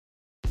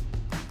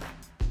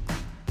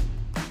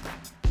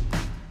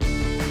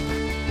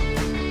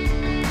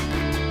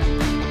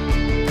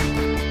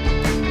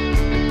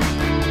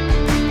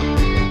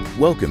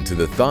Welcome to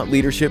the Thought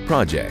Leadership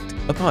Project,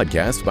 a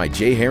podcast by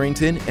Jay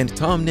Harrington and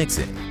Tom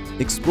Nixon,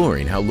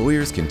 exploring how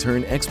lawyers can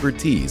turn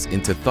expertise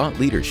into thought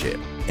leadership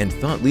and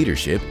thought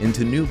leadership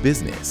into new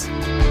business.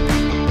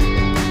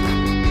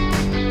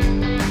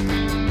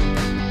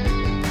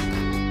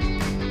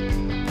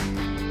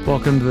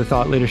 Welcome to the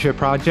Thought Leadership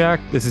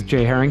Project. This is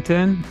Jay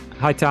Harrington.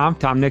 Hi, Tom.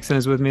 Tom Nixon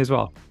is with me as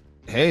well.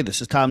 Hey,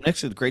 this is Tom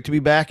Nixon. Great to be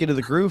back into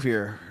the groove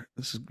here.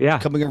 This is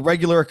becoming a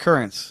regular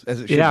occurrence,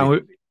 as it should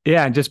be.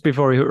 And just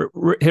before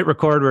we hit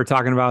record, we were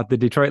talking about the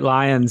Detroit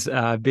Lions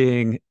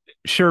being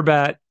sure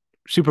bet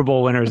Super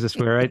Bowl winners this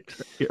week, right?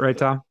 Right,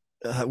 Tom?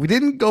 We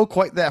didn't go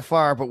quite that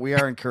far, but we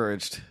are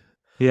encouraged.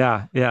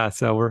 Yeah.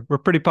 So we're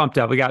pretty pumped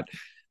up. We got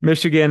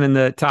Michigan in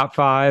the top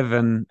 5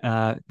 and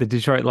the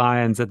Detroit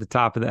Lions at the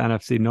top of the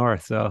NFC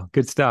North. So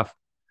good stuff.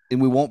 And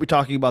we won't be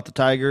talking about the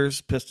Tigers,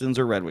 Pistons,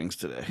 or Red Wings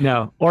today.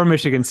 No, or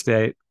Michigan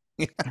State.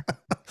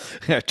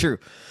 Yeah, true.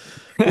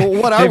 Well,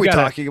 what are we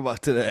talking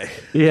about today?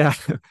 Yeah,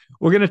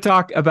 we're going to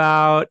talk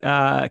about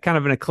kind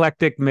of an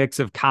eclectic mix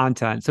of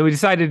content. So we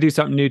decided to do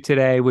something new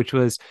today, which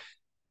was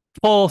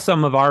pull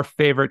some of our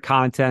favorite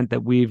content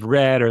that we've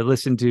read or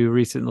listened to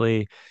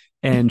recently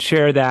and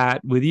share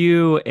that with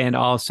you, and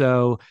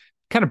also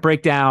kind of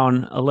break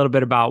down a little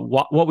bit about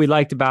what we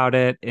liked about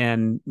it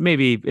and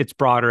maybe its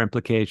broader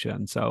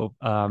implications. So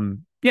I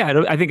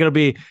think it'll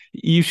be,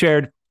 you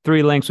shared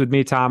 3 links with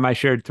me, Tom. I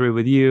shared 3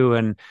 with you,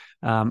 and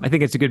I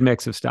think it's a good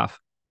mix of stuff.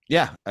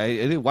 Yeah,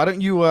 why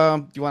don't you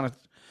want to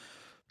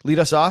lead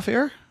us off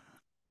here?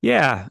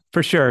 Yeah,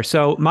 for sure.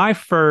 So my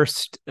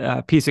first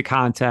piece of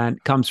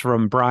content comes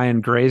from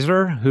Brian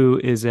Grazer, who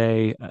is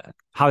a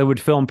Hollywood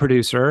film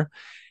producer.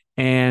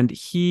 And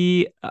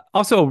he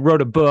also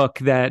wrote a book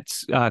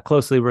that's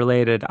closely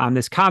related on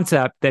this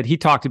concept that he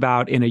talked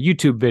about in a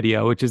YouTube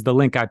video, which is the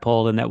link I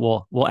pulled and that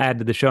we'll add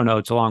to the show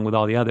notes along with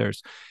all the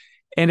others.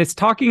 And it's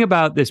talking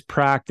about this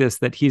practice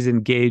that he's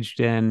engaged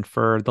in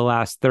for the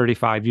last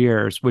 35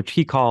 years, which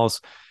he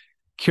calls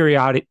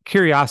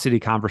curiosity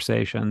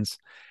conversations.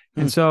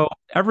 And so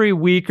every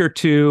week or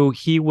two,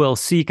 he will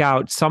seek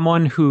out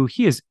someone who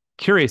he is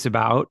curious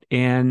about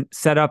and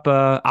set up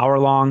a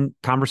hour-long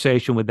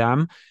conversation with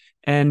them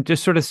and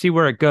just sort of see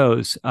where it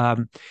goes.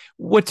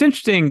 What's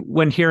interesting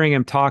when hearing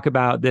him talk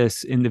about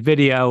this in the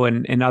video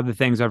and other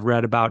things I've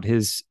read about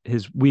his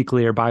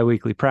weekly or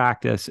biweekly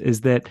practice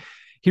is that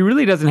he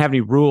really doesn't have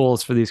any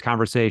rules for these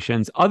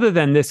conversations other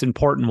than this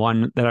important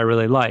one that I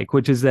really like,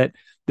 which is that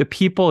the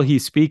people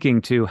he's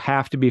speaking to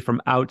have to be from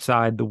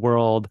outside the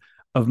world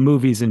of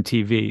movies and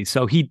TV.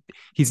 So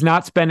he's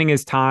not spending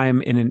his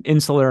time in an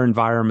insular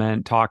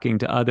environment talking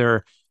to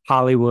other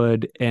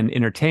Hollywood and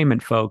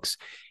entertainment folks.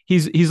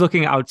 He's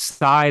looking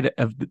outside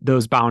of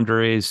those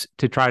boundaries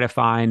to try to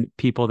find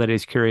people that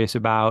he's curious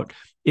about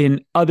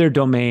in other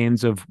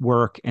domains of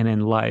work and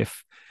in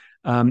life.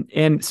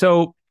 And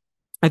so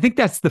I think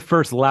that's the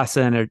first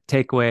lesson or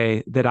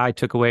takeaway that I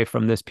took away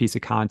from this piece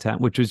of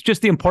content, which was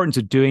just the importance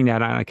of doing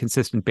that on a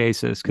consistent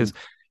basis. Because,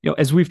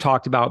 as we've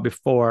talked about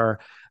before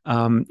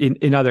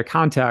in other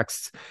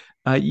contexts,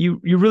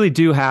 you really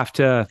do have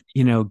to,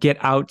 get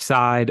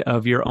outside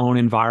of your own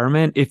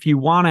environment if you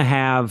want to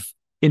have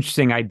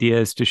interesting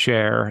ideas to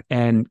share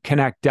and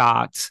connect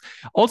dots.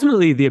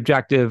 Ultimately, the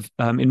objective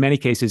in many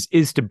cases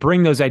is to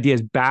bring those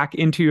ideas back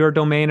into your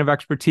domain of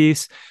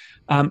expertise.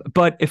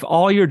 But if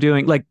all you're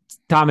doing, like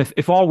Tom,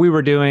 if all we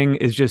were doing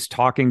is just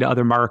talking to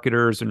other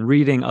marketers and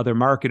reading other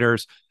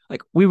marketers,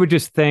 like we would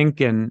just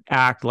think and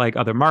act like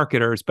other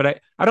marketers.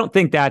 But I don't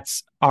think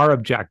that's our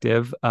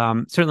objective,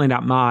 certainly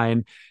not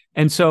mine.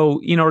 And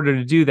so in order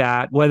to do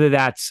that, whether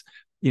that's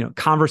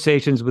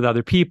conversations with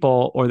other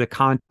people or the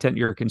content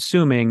you're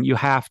consuming, you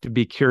have to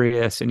be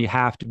curious and you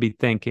have to be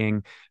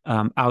thinking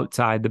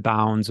outside the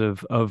bounds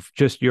of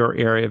just your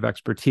area of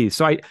expertise.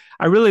 So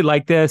I really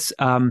like this.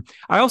 I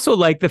also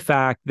like the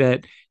fact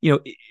that,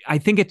 I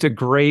think it's a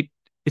great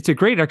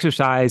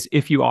exercise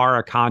if you are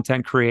a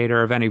content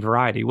creator of any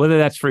variety, whether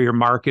that's for your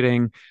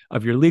marketing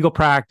of your legal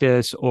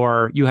practice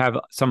or you have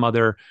some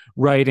other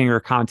writing or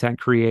content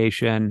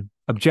creation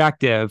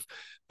objective.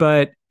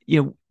 But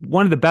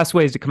one of the best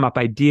ways to come up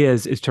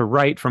ideas is to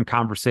write from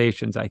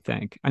conversations, I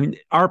think. I mean,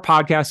 our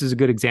podcast is a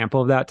good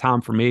example of that,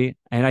 Tom, for me.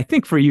 And I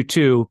think for you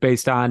too,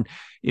 based on,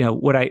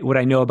 what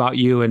I know about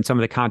you and some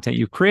of the content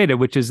you've created,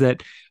 which is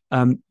that,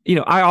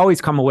 I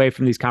always come away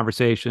from these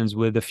conversations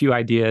with a few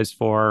ideas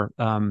for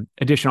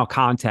additional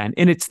content.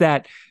 And it's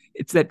that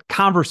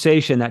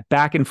conversation, that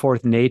back and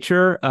forth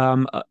nature,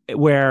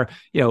 where,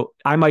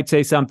 I might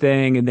say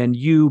something and then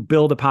you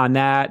build upon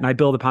that and I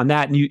build upon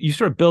that. And you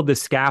sort of build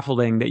this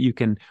scaffolding that you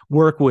can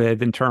work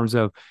with in terms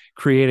of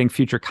creating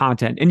future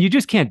content. And you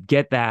just can't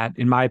get that,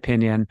 in my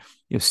opinion,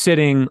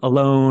 sitting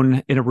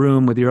alone in a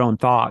room with your own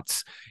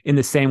thoughts in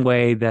the same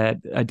way that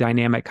a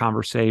dynamic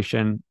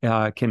conversation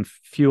can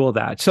fuel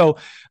that. So,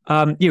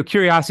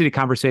 curiosity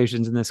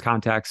conversations in this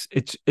context,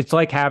 it's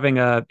like having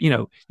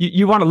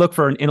you want to look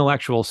for an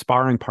intellectual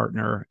sparring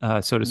partner,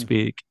 so to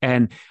speak.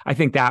 And I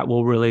think that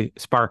will really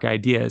spark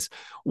ideas.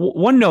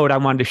 One note I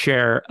wanted to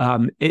share,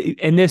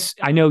 and this,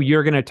 I know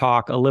you're going to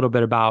talk a little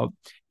bit about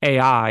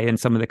AI and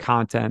some of the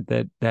content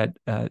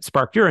that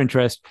sparked your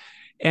interest.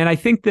 And I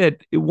think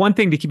that one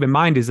thing to keep in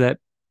mind is that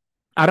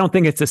I don't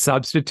think it's a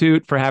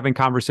substitute for having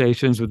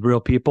conversations with real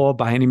people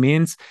by any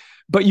means,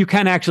 but you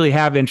can actually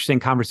have interesting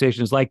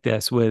conversations like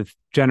this with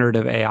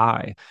generative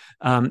AI.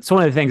 So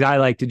one of the things I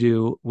like to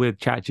do with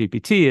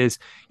ChatGPT is,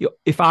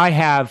 if I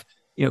have,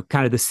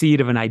 kind of the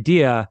seed of an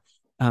idea,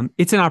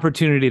 it's an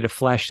opportunity to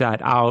flesh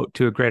that out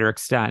to a greater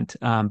extent.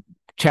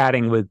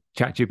 Chatting with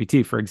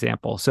ChatGPT, for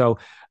example. So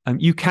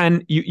you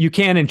can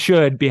and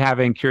should be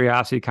having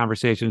curiosity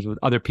conversations with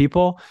other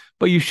people,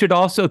 but you should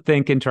also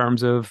think in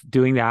terms of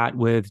doing that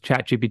with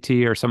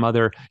ChatGPT or some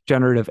other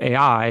generative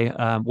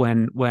AI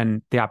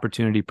when the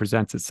opportunity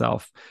presents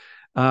itself.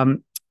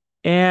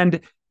 And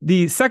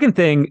the second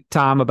thing,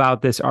 Tom,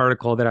 about this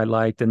article that I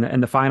liked,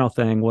 and the final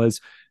thing was,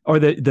 or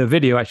the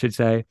video, I should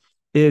say,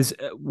 is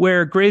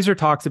where Grazer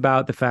talks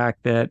about the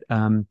fact that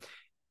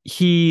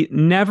he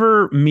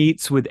never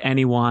meets with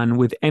anyone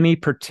with any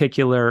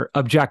particular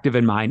objective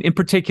in mind. In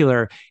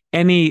particular,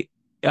 the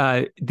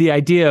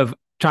idea of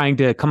trying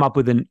to come up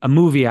with a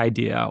movie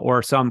idea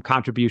or some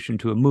contribution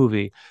to a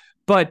movie.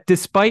 But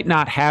despite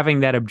not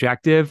having that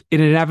objective,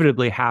 it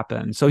inevitably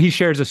happens. So he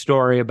shares a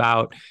story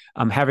about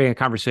having a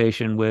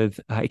conversation with,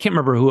 I can't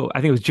remember who,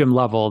 I think it was Jim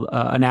Lovell,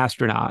 an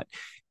astronaut.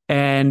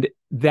 And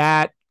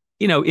that,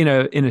 in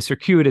a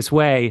circuitous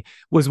way,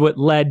 was what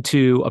led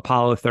to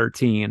Apollo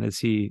 13, as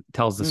he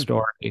tells the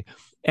story.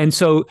 And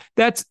so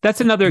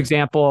that's another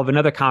example of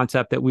another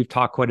concept that we've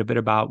talked quite a bit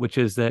about, which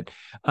is that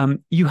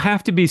you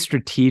have to be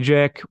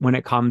strategic when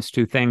it comes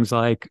to things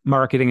like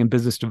marketing and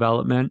business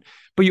development,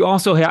 but you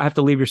also have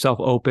to leave yourself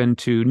open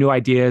to new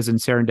ideas and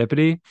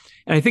serendipity.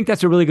 And I think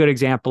that's a really good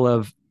example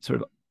of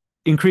sort of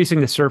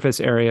increasing the surface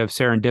area of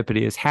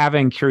serendipity, is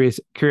having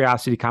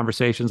curiosity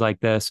conversations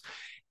like this,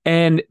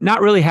 and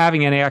not really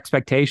having any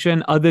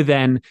expectation other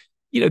than,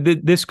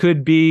 this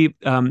could be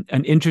an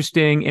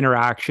interesting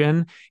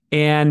interaction.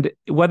 And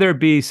whether it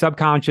be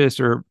subconscious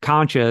or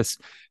conscious,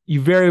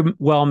 you very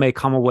well may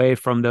come away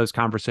from those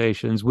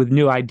conversations with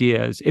new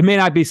ideas. It may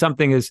not be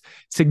something as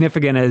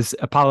significant as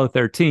Apollo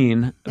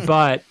 13,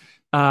 but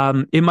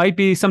it might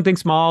be something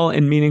small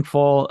and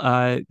meaningful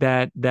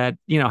that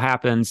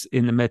happens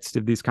in the midst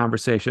of these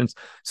conversations.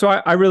 So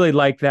I really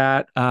like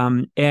that.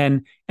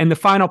 And the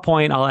final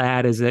point I'll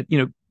add is that,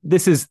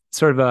 this is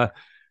sort of a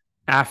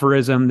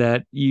aphorism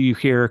that you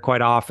hear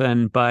quite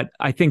often, but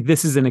I think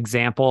this is an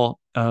example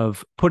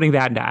of putting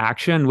that into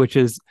action, which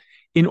is,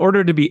 in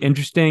order to be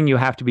interesting, you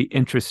have to be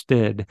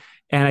interested.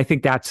 And I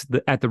think that's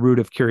at the root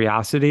of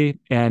curiosity.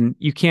 And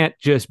you can't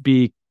just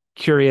be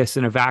curious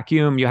in a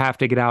vacuum. You have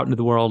to get out into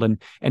the world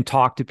and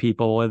talk to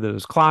people, whether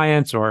it's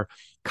clients or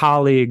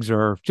colleagues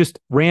or just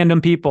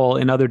random people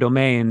in other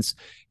domains.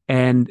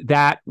 And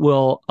that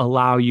will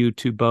allow you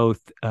to both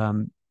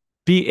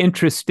be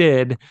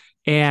interested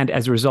and,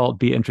 as a result,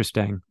 be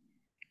interesting.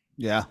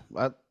 Yeah,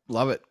 I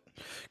love it.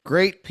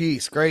 Great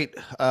piece. Great.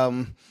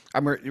 It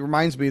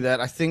reminds me that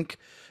I think,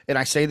 and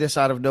I say this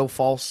out of no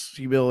false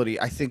humility,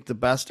 I think the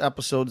best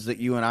episodes that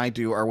you and I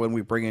do are when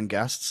we bring in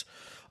guests.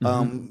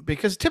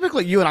 Because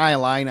typically you and I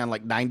align on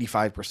like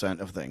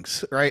 95% of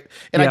things, right?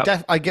 And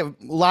I get a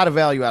lot of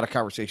value out of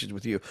conversations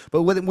with you.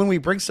 But when we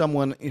bring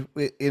someone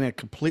in a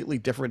completely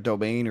different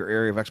domain or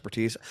area of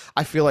expertise,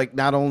 I feel like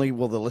not only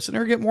will the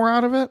listener get more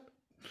out of it,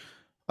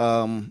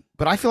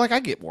 but I feel like I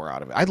get more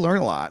out of it. I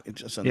learn a lot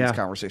just in these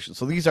conversations.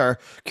 So these are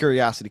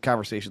curiosity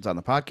conversations on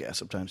the podcast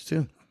sometimes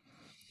too.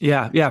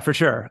 Yeah, for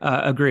sure.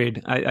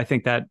 Agreed. I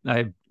think that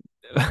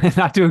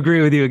not to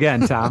agree with you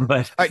again, Tom,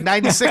 but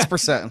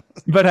 96%.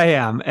 But I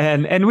am,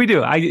 and we do.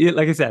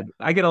 Like I said,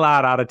 I get a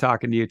lot out of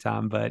talking to you,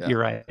 Tom. But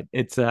you're right.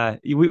 It's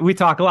we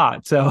talk a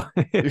lot. So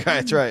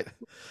that's right.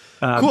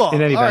 Cool.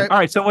 In any event, all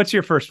right. So what's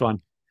your first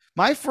one?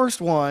 My first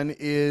one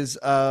is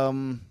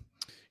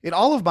in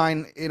all of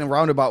mine, in a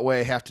roundabout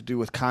way, have to do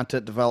with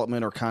content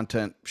development or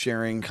content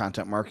sharing,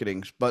 content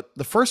marketing. But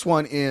the first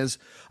one is,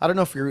 I don't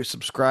know if you're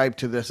subscribed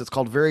to this. It's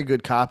called Very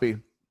Good Copy.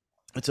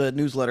 It's a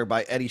newsletter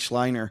by Eddie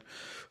Schleiner,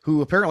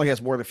 who apparently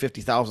has more than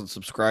 50,000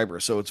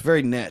 subscribers. So it's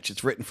very niche.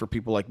 It's written for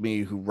people like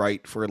me who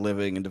write for a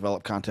living and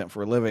develop content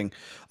for a living,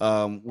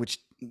 which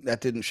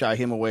that didn't shy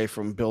him away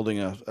from building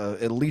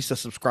at least a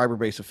subscriber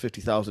base of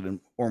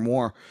 50,000 or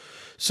more.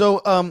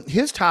 So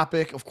his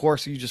topic, of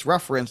course, you just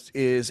referenced,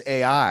 is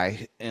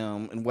AI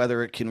and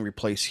whether it can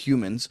replace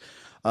humans.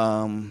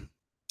 And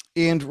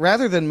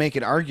rather than make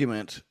an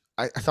argument,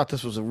 I thought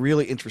this was a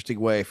really interesting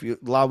way. If you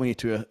allow me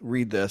to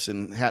read this,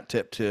 and hat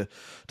tip to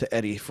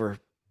Eddie for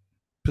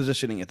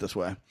positioning it this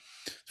way.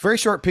 It's a very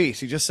short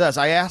piece. He just says,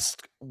 I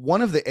asked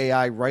one of the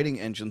AI writing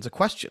engines a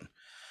question.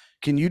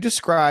 Can you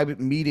describe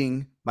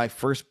meeting my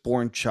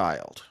firstborn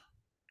child?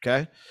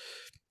 Okay.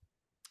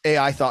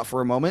 AI thought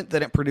for a moment,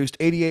 then it produced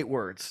 88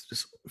 words.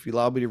 Just if you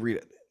allow me to read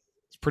it,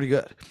 it's pretty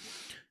good.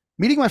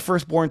 Meeting my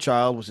firstborn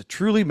child was a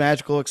truly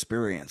magical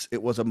experience.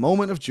 It was a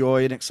moment of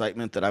joy and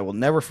excitement that I will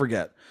never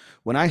forget.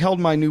 When I held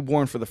my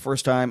newborn for the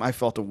first time, I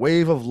felt a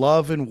wave of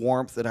love and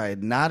warmth that I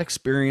had not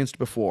experienced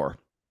before.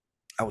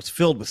 I was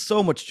filled with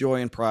so much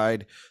joy and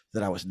pride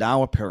that I was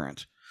now a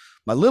parent.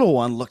 My little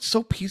one looked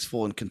so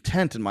peaceful and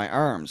content in my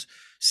arms.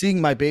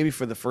 Seeing my baby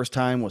for the first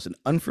time was an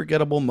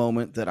unforgettable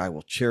moment that I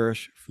will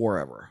cherish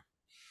forever.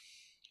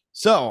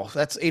 So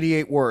that's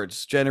 88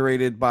 words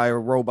generated by a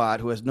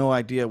robot who has no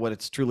idea what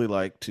it's truly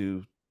like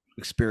to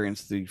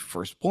experience the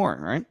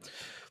firstborn, right?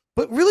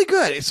 But really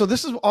good. So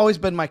this has always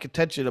been my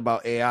contention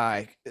about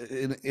AI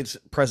in its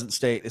present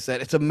state, is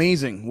that it's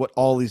amazing what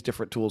all these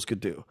different tools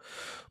could do.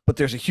 But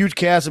there's a huge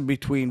chasm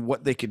between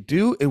what they could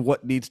do and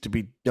what needs to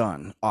be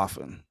done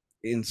often.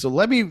 And so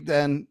let me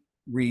then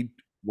read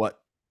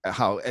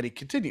how Eddie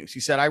continues. He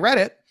said, I read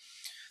it.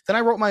 Then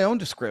I wrote my own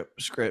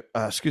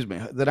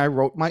Then I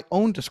wrote my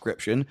own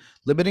description,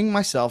 limiting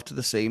myself to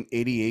the same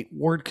 88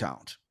 word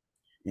count.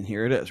 And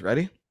here it is.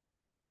 Ready?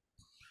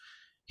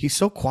 He's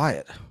so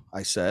quiet,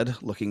 I said,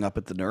 looking up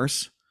at the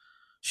nurse.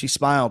 She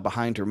smiled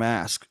behind her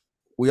mask.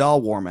 We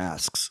all wore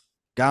masks,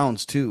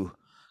 gowns too,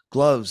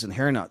 gloves and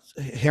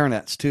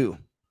hairnets too.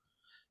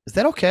 Is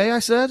that okay? I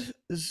said.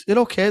 Is it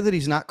okay that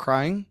he's not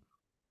crying?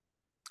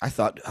 I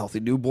thought healthy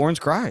newborns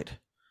cried.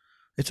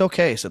 It's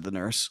okay, said the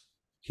nurse.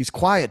 He's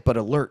quiet but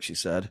alert, she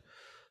said.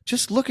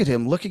 Just look at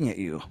him looking at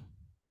you.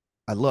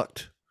 I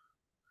looked.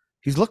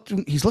 He's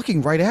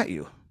looking right at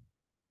you.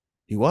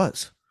 He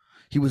was.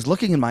 He was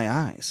looking in my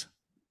eyes.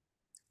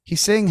 He's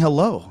saying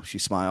hello, she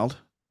smiled.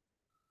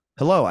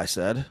 Hello, I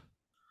said.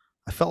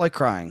 I felt like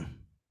crying.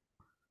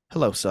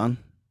 Hello, son.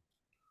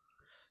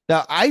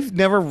 Now, I've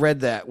never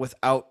read that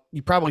without,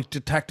 you probably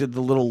detected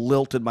the little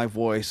lilt in my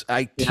voice.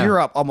 I tear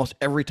up almost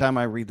every time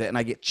I read that, and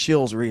I get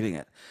chills reading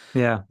it.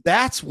 Yeah.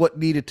 That's what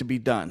needed to be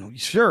done.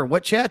 Sure,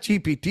 what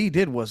ChatGPT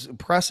did was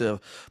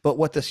impressive, but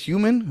what this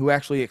human who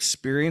actually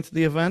experienced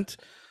the event,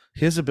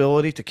 his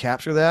ability to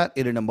capture that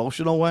in an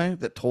emotional way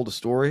that told a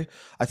story,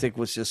 I think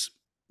was just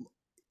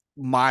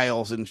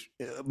miles and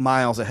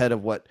miles ahead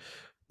of what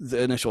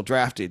the initial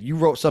draft did. You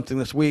wrote something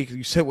this week.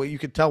 You said what you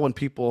could tell when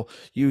people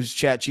use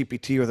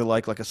ChatGPT or they're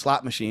like a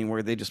slot machine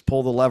where they just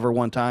pull the lever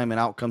one time and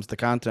out comes the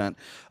content.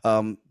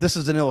 This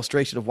is an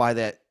illustration of why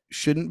that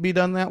shouldn't be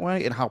done that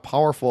way and how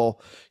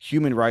powerful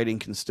human writing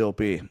can still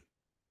be.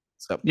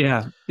 So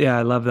yeah,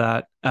 I love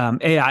that.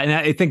 AI, and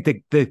I think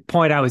the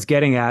point I was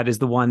getting at is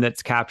the one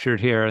that's captured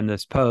here in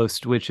this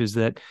post, which is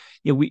that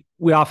we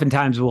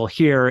oftentimes will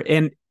hear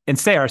and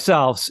say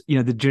ourselves,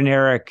 the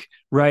generic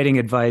writing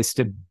advice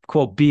to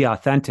quote, be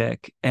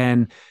authentic.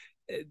 And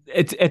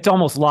it's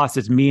almost lost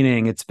its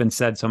meaning. It's been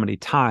said so many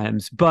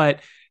times, but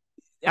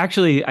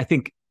actually I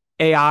think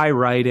AI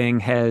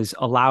writing has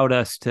allowed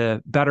us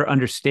to better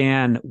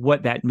understand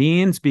what that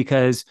means,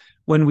 because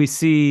when we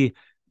see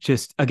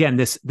just, again,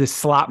 this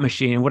slot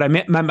machine, what I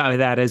meant by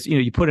that is,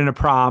 you put in a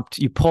prompt,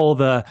 you pull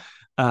the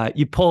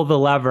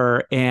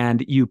lever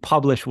and you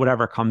publish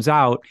whatever comes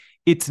out.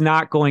 It's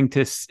not going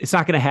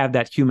to have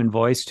that human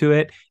voice to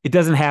it. It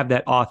doesn't have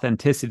that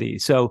authenticity.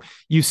 So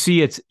you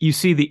see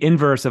the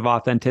inverse of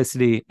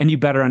authenticity, and you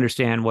better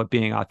understand what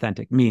being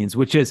authentic means,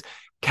 which is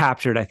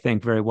captured, I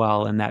think, very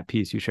well in that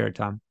piece you shared,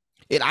 Tom.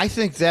 And I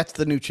think that's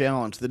the new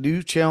challenge. The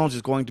new challenge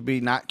is going to be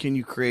not can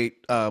you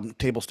create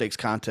table stakes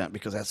content,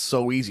 because that's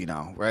so easy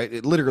now, right?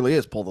 It literally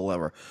is pull the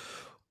lever.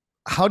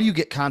 How do you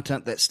get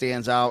content that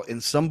stands out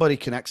and somebody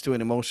connects to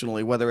it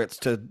emotionally, whether it's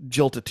to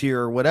jilt a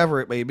tear or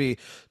whatever it may be,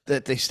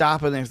 that they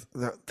stop and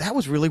that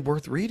was really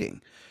worth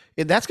reading?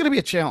 And that's going to be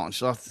a challenge.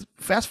 So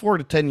fast forward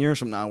to 10 years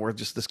from now, where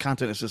just this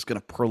content is just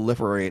going to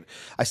proliferate.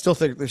 I still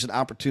think there's an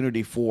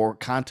opportunity for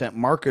content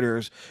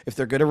marketers. If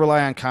they're going to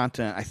rely on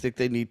content, I think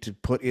they need to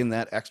put in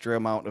that extra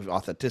amount of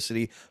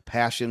authenticity,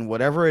 passion,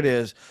 whatever it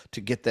is,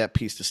 to get that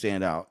piece to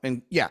stand out.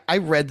 And yeah, I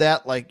read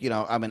that like,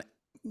 I'm an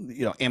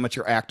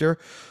amateur actor,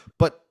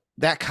 but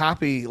that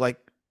copy, like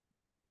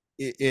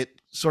it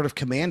sort of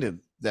commanded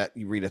that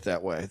you read it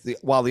that way.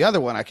 While the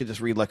other one, I could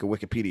just read like a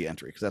Wikipedia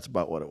entry, because that's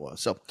about what it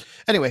was. So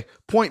anyway,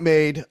 point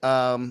made.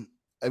 I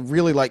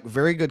really like,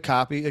 very good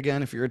copy.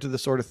 Again, if you're into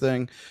this sort of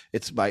thing,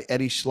 it's by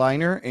Eddie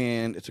Schleiner,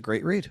 and it's a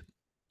great read.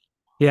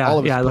 Yeah,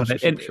 I love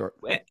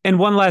it. And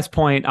one last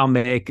point I'll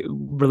make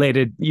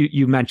related,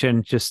 you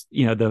mentioned just,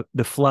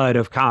 the flood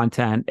of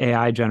content,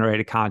 AI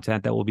generated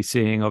content that we'll be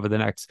seeing over the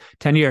next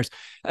 10 years.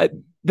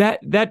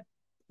 That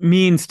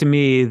means to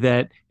me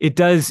that it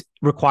does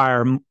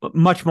require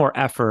much more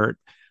effort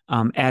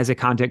as a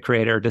content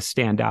creator to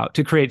stand out,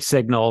 to create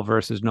signal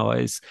versus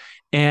noise.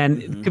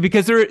 And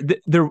because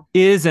there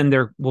is, and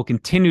there will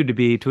continue to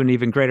be, to an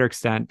even greater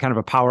extent, kind of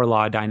a power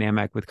law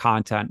dynamic with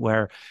content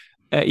where,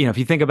 if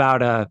you think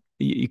about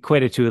you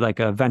equate it to like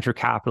a venture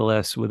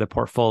capitalist with a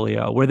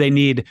portfolio where they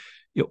need,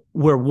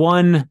 where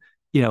one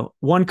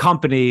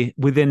company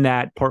within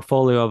that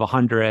portfolio of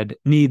 100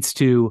 needs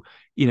to,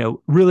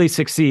 really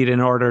succeed in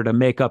order to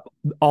make up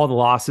all the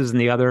losses in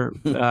the other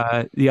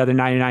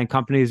 99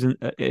 companies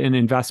in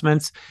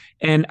investments.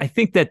 And I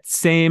think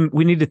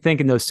we need to think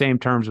in those same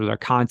terms with our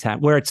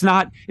content, where it's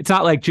not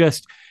like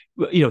just,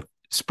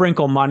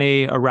 sprinkle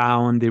money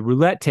around the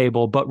roulette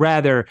table, but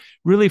rather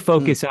really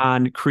focus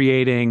on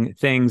creating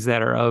things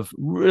that are of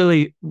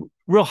real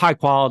high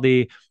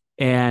quality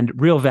and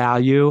real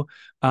value,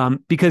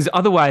 because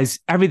otherwise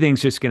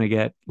everything's just going to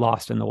get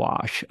lost in the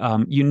wash.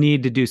 You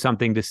need to do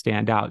something to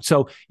stand out.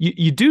 So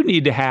you do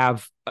need to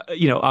have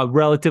a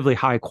relatively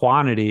high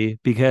quantity,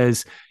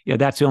 because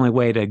that's the only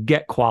way to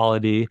get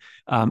quality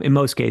in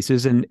most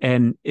cases.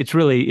 And it's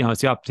really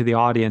it's up to the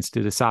audience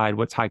to decide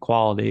what's high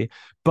quality.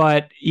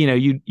 But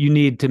you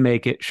need to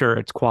make it sure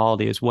it's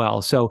quality as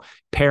well. So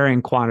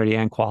pairing quantity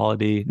and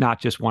quality,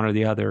 not just one or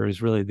the other,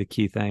 is really the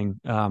key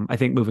thing, I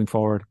think, moving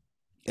forward.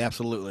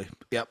 Absolutely.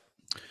 Yep.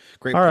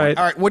 Great All point. right.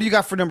 All right. What do you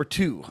got for number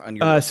 2 on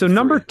your list? So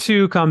number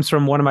 2 comes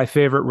from one of my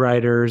favorite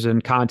writers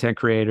and content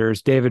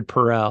creators, David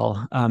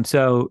Perell.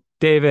 So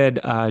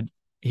David,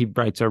 he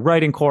writes a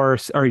writing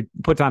course, or he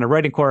puts on a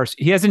writing course.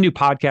 He has a new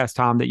podcast,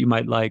 Tom, that you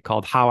might like,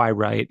 called How I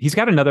Write. He's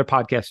got another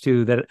podcast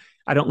too that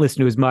I don't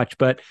listen to as much,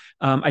 but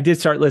I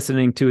did start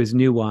listening to his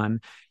new one.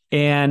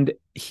 And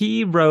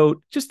he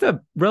wrote just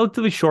a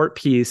relatively short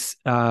piece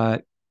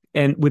and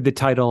with the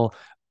title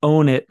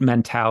Own It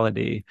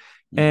Mentality.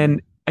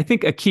 And I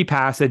think a key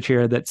passage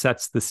here that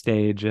sets the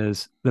stage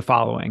is the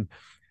following.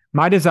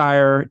 My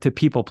desire to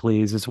people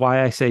please is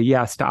why I say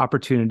yes to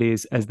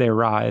opportunities as they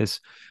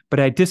arise,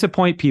 but I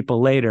disappoint people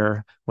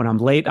later when I'm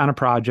late on a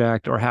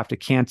project or have to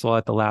cancel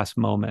at the last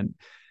moment.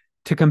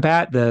 To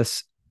combat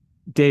this,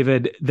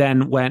 David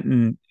then went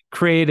and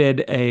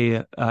created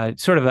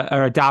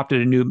or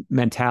adopted a new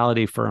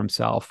mentality for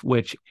himself,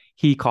 which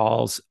he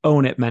calls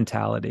Own It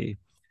Mentality.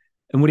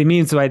 And what he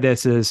means by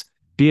this is,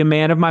 be a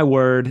man of my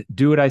word,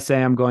 do what I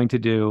say I'm going to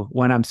do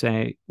when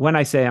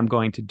I say I'm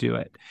going to do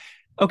it.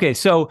 Okay,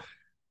 so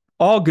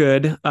all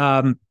good.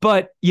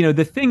 But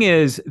the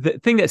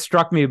thing that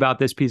struck me about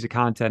this piece of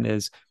content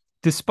is,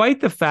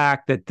 despite the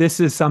fact that this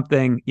is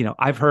something,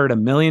 I've heard a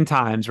million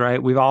times,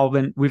 right? We've all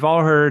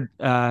heard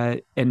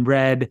and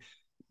read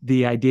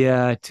the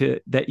idea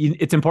that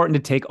it's important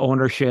to take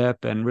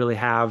ownership and really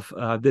have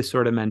this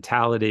sort of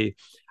mentality.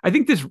 I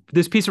think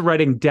this piece of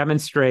writing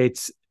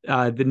demonstrates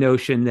the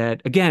notion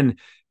that, again,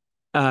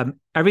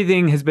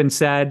 everything has been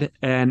said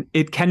and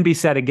it can be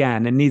said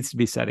again and needs to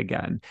be said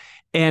again.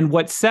 And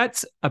what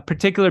sets a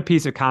particular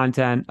piece of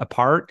content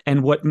apart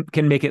and what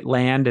can make it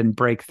land and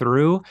break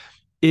through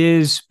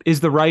is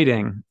the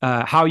writing,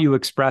 how you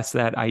express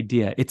that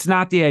idea. It's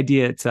not the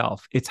idea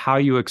itself. It's how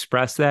you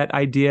express that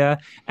idea.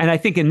 And I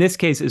think in this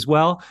case as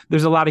well,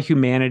 there's a lot of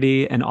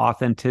humanity and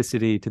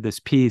authenticity to this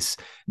piece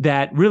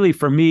that really,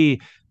 for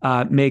me,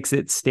 makes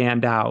it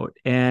stand out.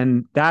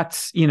 And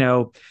that's,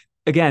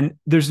 again,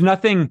 there's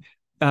nothing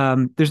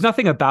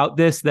about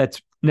this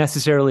that's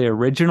necessarily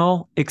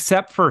original,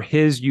 except for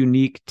his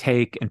unique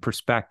take and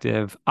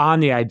perspective on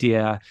the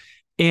idea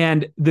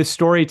and the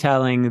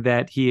storytelling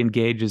that he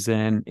engages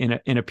in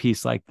a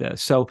piece like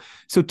this. So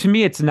to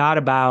me, it's not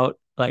about,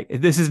 like,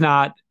 this is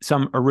not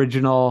some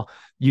original,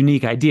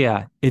 unique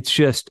idea. It's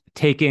just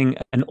taking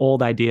an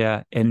old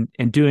idea and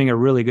doing a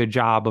really good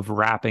job of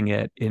wrapping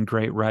it in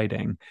great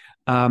writing.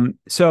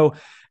 So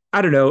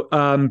I don't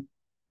know.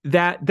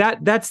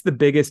 That's the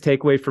biggest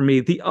takeaway for me.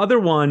 The other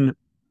one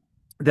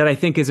that I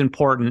think is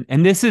important,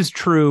 and this is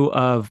true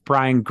of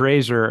Brian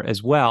Grazer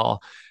as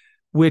well,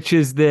 which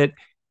is that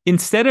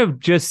instead of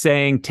just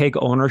saying take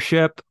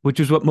ownership, which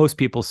is what most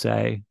people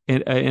say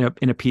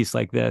in a piece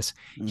like this,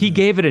 he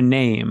gave it a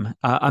name,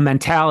 a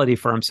mentality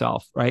for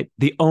himself, right?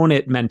 The Own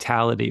It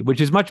mentality,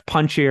 which is much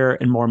punchier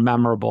and more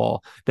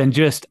memorable than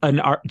just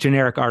another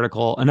generic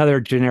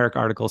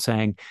article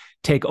saying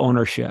take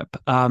ownership.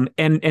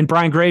 And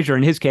Brian Grazer,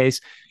 in his case,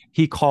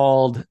 he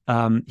called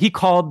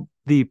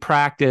the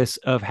practice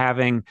of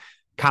having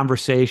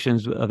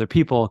conversations with other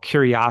people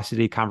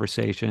curiosity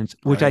conversations,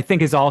 which I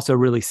think is also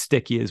really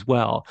sticky as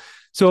well.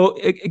 So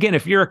again,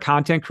 if you're a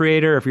content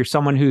creator, if you're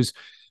someone who's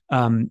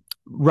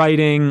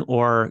writing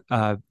or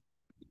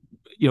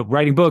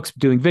writing books,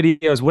 doing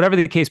videos, whatever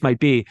the case might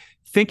be,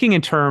 thinking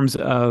in terms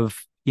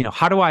of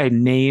how do I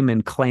name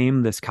and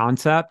claim this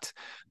concept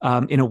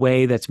in a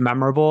way that's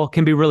memorable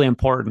can be really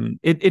important.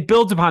 It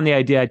builds upon the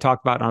idea I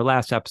talked about in our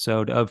last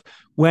episode of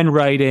when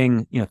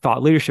writing,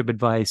 thought leadership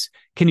advice,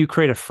 can you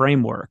create a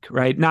framework,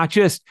 right? Not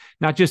just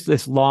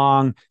this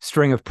long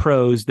string of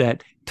prose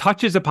that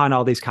touches upon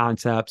all these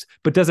concepts,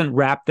 but doesn't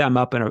wrap them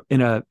up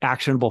in a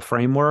actionable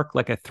framework,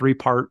 like a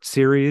 3-part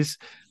series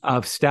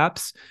of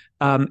steps.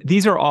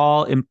 These are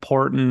all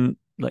important,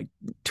 like,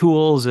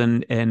 tools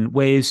and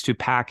ways to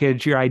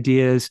package your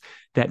ideas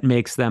that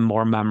makes them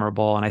more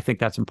memorable. And I think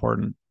that's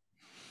important.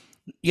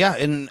 Yeah.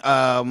 And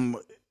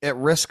at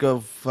risk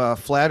of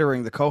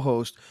flattering the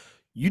co-host,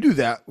 you do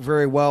that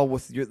very well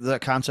with the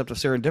concept of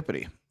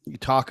serendipity. You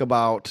talk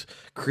about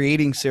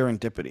creating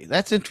serendipity.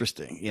 That's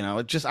interesting.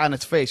 Just on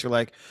its face, you're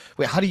like,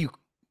 wait, how do you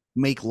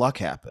make luck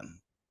happen?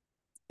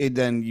 And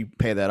then you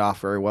pay that off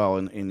very well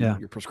in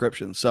your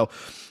prescription. So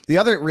the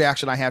other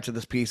reaction I have to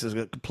this piece is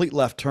a complete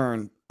left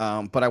turn.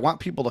 But I want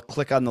people to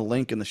click on the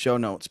link in the show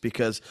notes,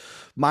 because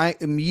my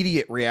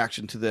immediate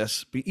reaction to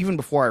this, even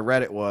before I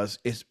read it,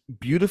 is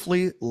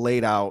beautifully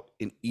laid out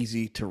and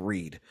easy to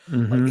read.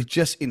 Like, it's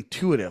just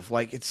intuitive.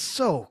 Like, it's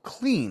so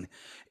clean.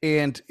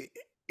 And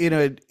in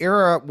an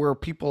era where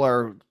people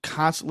are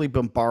constantly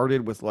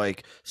bombarded with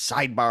like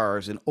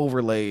sidebars and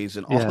overlays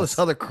and all this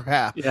other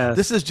crap,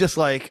 this is just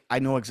like, I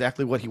know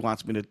exactly what he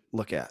wants me to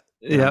look at.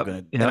 And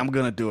I'm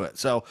gonna do it.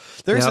 So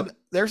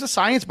there's a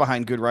science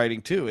behind good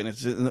writing too, and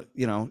it's,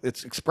 you know,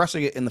 it's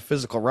expressing it in the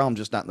physical realm,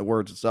 just not in the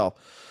words itself.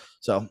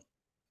 So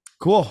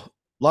cool,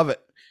 love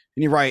it.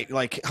 And you're right.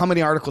 Like, how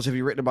many articles have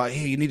you written about,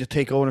 hey, you need to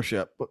take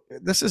ownership? But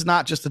this is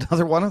not just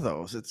another one of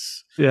those.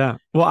 It's well,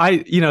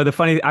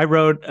 I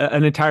wrote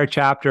an entire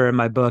chapter in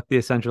my book, The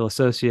Essential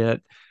Associate.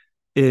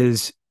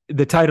 Is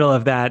the title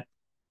of that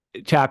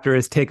chapter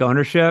is Take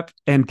Ownership,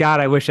 and God,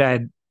 I wish I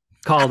had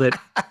called it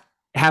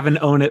Have an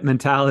Own It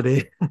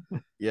Mentality.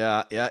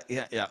 Yeah.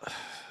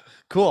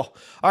 Cool.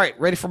 All right,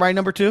 ready for my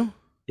number 2?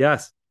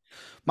 Yes.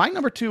 My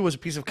number 2 was a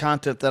piece of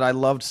content that I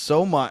loved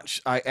so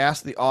much, I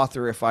asked the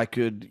author if I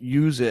could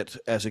use it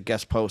as a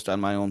guest post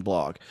on my own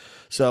blog.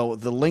 So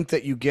the link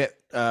that you get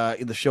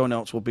in the show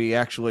notes will be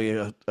actually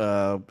a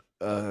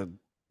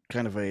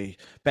kind of a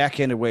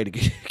backhanded way to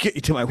get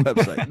you to my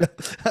website.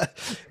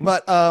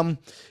 But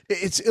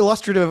it's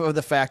illustrative of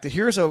the fact that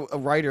here's a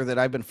writer that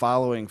I've been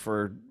following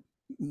for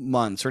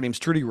months. Her name's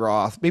Trudy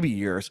Roth, maybe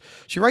years.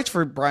 She writes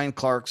for Brian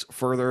Clark's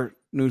Further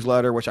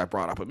newsletter, which I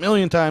brought up a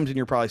million times, and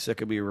you're probably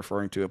sick of me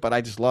referring to it, but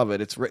I just love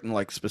it. It's written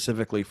like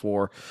specifically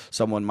for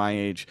someone my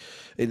age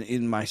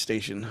in my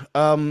station.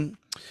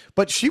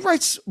 But she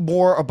writes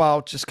more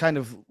about just kind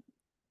of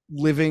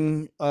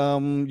living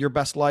your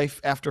best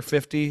life after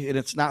 50, and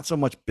it's not so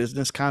much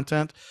business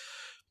content.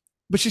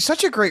 But she's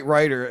such a great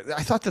writer.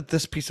 I thought that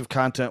this piece of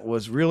content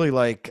was really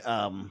like,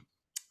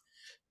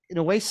 in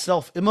a way,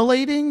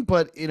 self-immolating,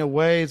 but in a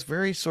way it's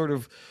very sort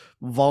of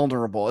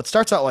vulnerable. It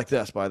starts out like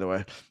this, by the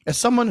way. As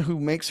someone who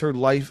makes her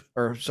life,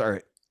 or sorry,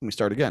 let me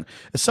start again.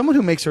 As someone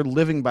who makes her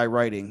living by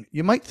writing,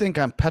 you might think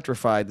I'm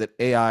petrified that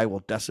AI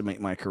will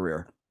decimate my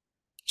career.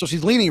 So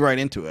she's leaning right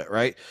into it,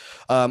 right?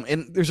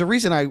 And there's a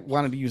reason I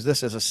wanted to use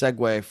this as a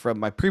segue from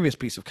my previous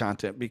piece of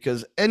content,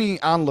 because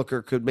any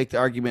onlooker could make the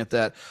argument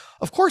that,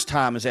 of course,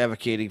 Tom is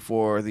advocating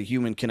for the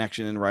human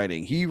connection in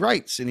writing. He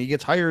writes and he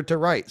gets hired to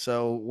write.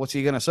 So what's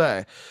he going to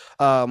say?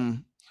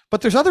 But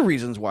there's other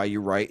reasons why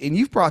you write, and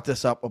you've brought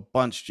this up a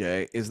bunch,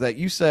 Jay, is that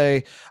you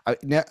say,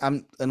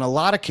 I'm in a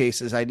lot of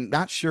cases, I'm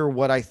not sure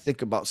what I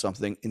think about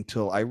something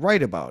until I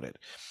write about it.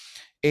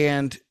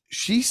 And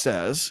she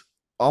says,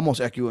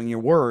 almost echoing your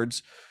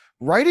words,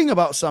 writing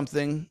about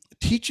something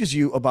teaches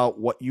you about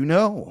what you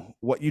know,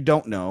 what you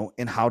don't know,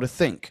 and how to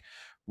think.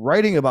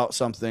 Writing about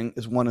something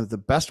is one of the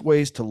best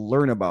ways to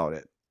learn about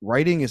it.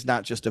 Writing is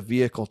not just a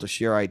vehicle to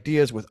share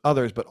ideas with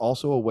others, but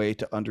also a way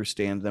to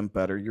understand them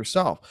better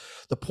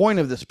yourself. The point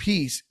of this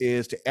piece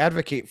is to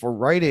advocate for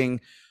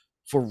writing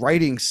for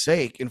writing's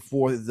sake and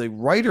for the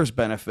writer's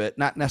benefit,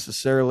 not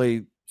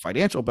necessarily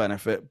financial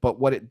benefit, but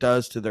what it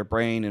does to their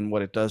brain and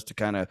what it does to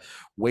kind of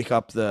wake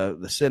up the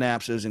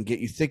synapses and get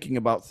you thinking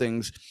about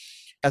things,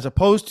 as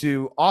opposed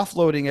to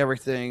offloading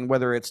everything,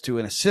 whether it's to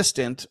an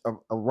assistant,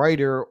 a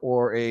writer,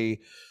 or a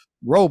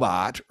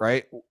robot,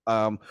 right?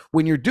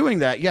 When you're doing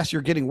that, yes,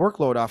 you're getting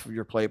workload off of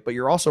your plate, but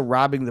you're also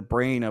robbing the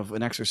brain of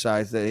an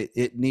exercise that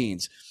it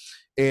needs.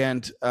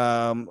 And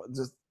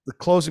the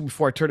closing,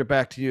 before I turn it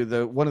back to you,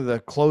 one of the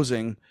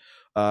closing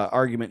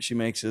argument she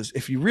makes is,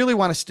 if you really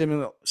want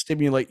to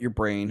stimulate your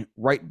brain,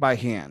 write by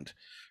hand.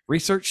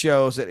 Research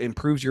shows that it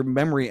improves your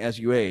memory as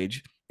you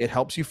age. It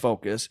helps you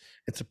focus.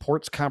 It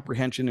supports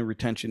comprehension and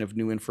retention of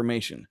new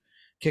information.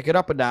 Kick it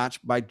up a notch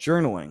by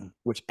journaling,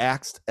 which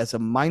acts as a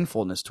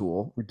mindfulness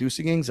tool,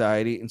 reducing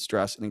anxiety and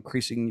stress and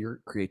increasing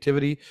your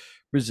creativity,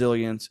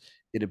 resilience,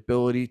 and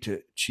ability to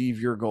achieve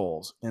your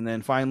goals. And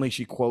then finally,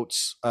 she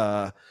quotes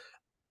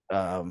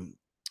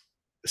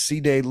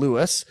C.D.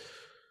 Lewis: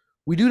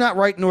 "We do not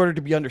write in order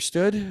to be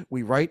understood.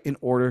 We write in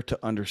order to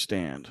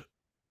understand."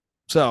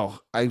 So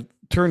I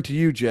turn to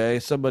you, Jay,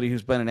 somebody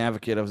who's been an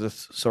advocate of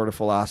this sort of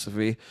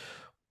philosophy.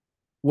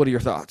 What are your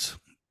thoughts?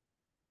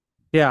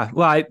 Yeah,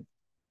 well,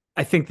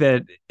 I think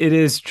that it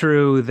is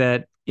true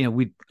that,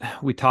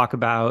 we talk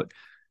about,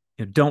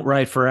 don't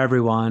write for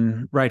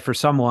everyone, write for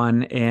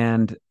someone,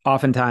 and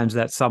oftentimes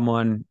that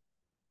someone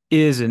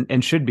is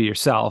and should be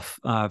yourself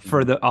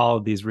for all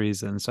of these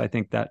reasons. So I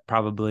think that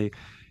probably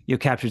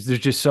captures, there's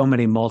just so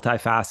many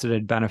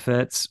multifaceted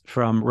benefits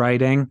from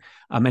writing,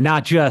 and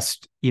not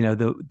just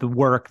the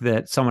work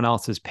that someone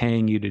else is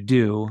paying you to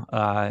do,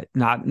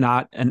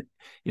 not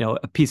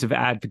a piece of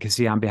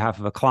advocacy on behalf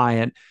of a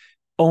client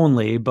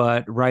only,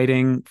 but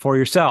writing for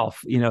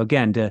yourself,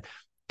 again, to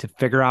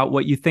figure out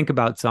what you think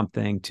about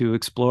something, to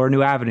explore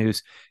new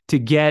avenues, to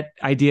get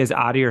ideas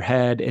out of your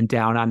head and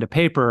down onto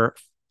paper,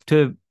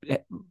 to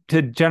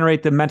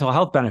generate the mental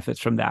health benefits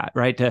from that,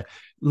 right? To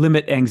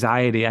limit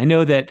anxiety. I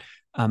know that,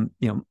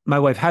 my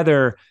wife,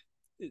 Heather,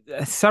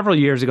 several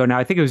years ago now,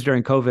 I think it was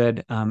during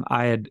COVID,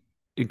 I had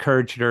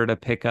encouraged her to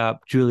pick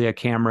up Julia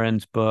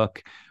Cameron's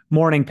book,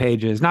 Morning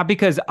Pages, not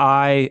because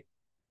I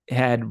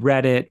had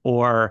read it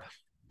or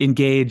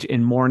engage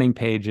in morning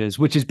pages,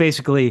 which is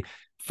basically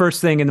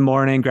first thing in the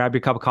morning, grab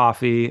your cup of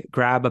coffee,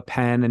 grab a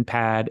pen and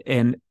pad,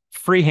 and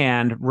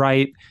freehand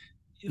write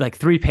like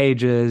 3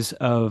 pages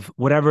of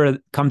whatever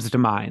comes to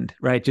mind,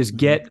 right? Just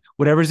get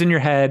whatever's in your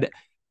head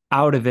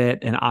out of it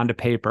and onto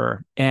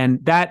paper. And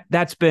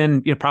that's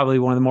been, probably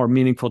one of the more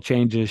meaningful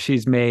changes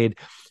she's made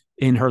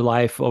in her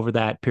life over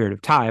that period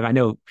of time. I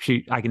know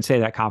I can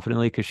say that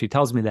confidently because she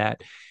tells me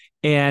that.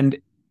 And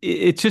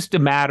it's just a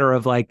matter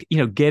of like,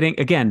 getting,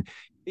 again,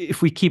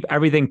 if we keep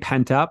everything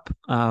pent up,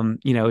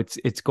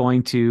 it's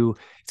going to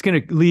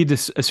lead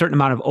to a certain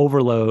amount of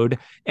overload.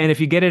 And if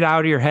you get it out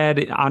of your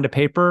head onto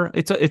paper,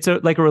 it's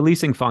like a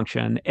releasing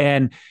function.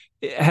 And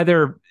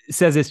Heather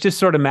says it's just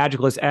sort of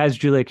magical, as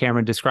Julia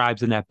Cameron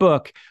describes in that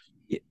book.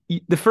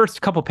 The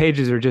first couple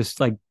pages are just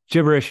like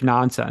gibberish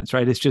nonsense,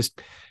 right? It's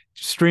just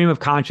stream of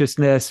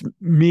consciousness,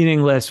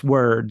 meaningless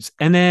words.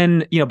 And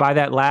then, by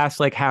that last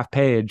like half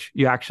page,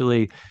 you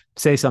actually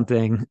say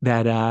something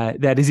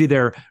that is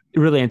either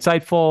really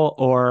insightful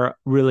or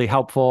really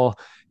helpful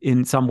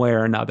in some way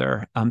or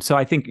another. So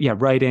I think,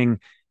 writing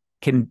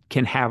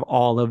can have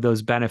all of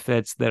those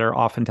benefits that are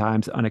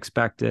oftentimes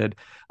unexpected.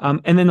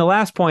 And then the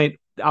last point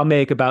I'll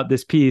make about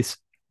this piece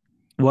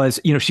was,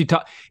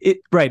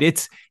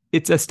 it's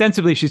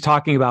ostensibly she's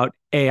talking about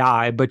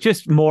AI, but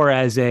just more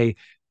as a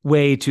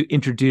way to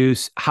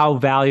introduce how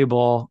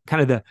valuable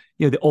kind of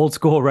the old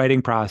school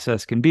writing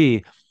process can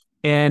be.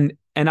 And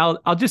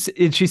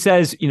she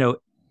says,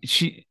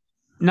 she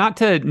not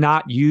to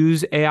not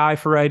use AI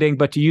for writing,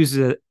 but to use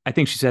it, I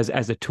think she says,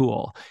 as a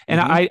tool.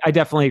 And I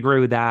definitely agree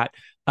with that.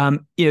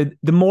 The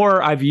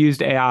more I've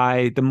used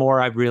AI, the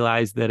more I've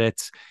realized that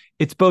it's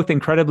both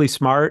incredibly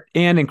smart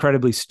and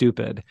incredibly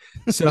stupid.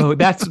 So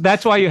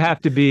that's why you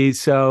have to be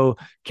so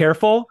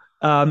careful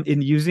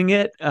in using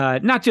it,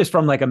 not just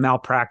from like a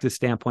malpractice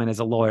standpoint as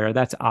a lawyer,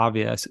 that's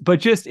obvious,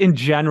 but just in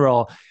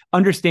general,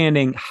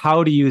 understanding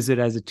how to use it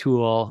as a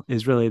tool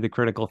is really the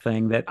critical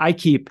thing that I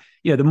keep,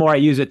 the more I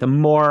use it, the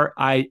more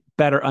I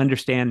better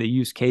understand the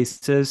use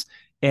cases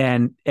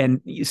and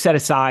set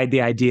aside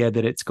the idea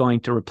that it's going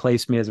to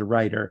replace me as a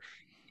writer.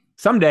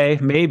 Someday,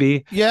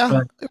 maybe.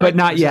 Yeah. But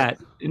not yet.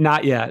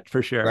 Not yet,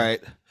 for sure. Right.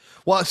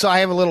 Well, so I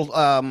have a little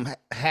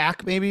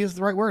hack, maybe is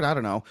the right word. I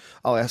don't know.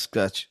 I'll ask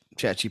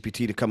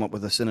ChatGPT to come up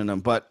with a synonym.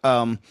 But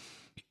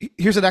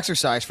here's an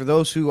exercise for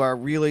those who are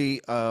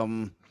really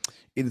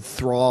in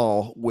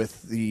thrall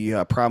with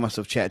the promise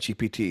of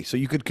ChatGPT. So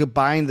you could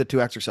combine the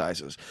two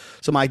exercises.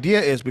 So my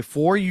idea is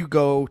before you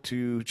go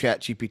to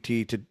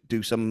ChatGPT to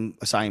do some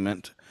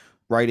assignment,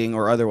 writing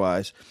or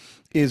otherwise,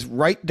 is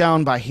write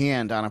down by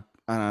hand on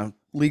a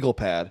legal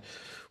pad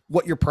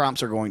what your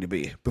prompts are going to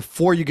be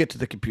before you get to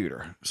the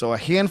computer. So a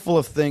handful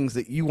of things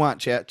that you want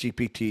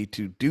ChatGPT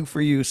to do for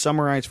you,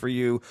 summarize for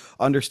you,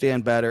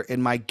 understand better.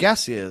 And my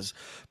guess is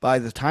by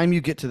the time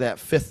you get to that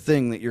fifth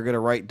thing that you're going to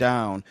write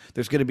down,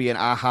 there's going to be an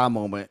aha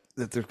moment,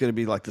 that there's going to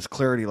be like this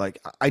clarity, like,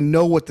 I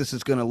know what this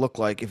is going to look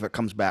like if it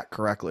comes back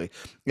correctly.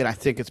 And I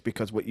think it's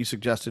because what you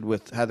suggested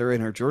with Heather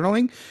in her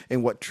journaling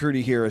and what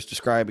Trudy here is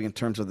describing in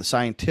terms of the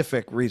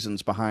scientific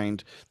reasons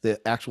behind the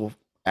actual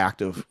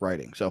act of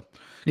writing. So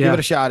give it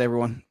a shot,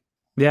 everyone.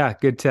 Yeah,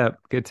 good tip.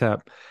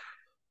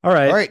 All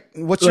right.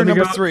 What's your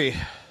number 3?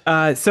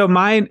 So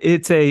mine,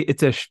 it's a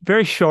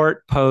very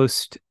short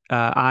post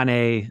on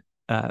a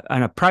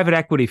private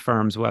equity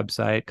firm's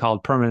website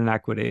called Permanent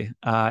Equity,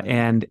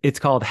 and it's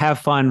called "Have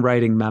Fun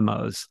Writing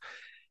Memos."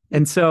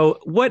 And so,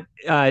 what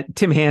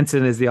Tim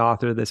Hansen is the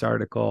author of this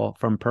article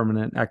from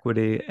Permanent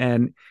Equity,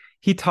 and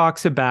he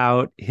talks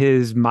about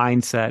his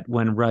mindset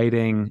when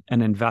writing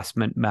an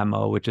investment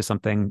memo, which is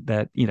something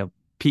that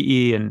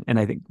PE and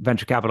I think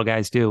venture capital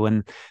guys do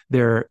when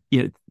they're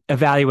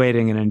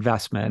evaluating an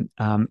investment.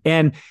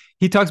 And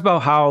he talks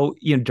about how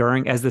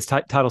during, as this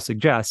title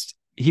suggests,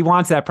 he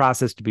wants that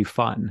process to be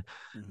fun.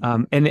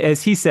 And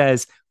as he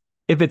says,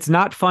 if it's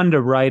not fun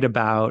to write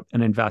about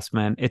an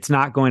investment, it's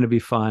not going to be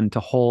fun to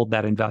hold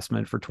that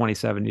investment for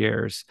 27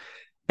 years.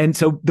 And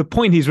so the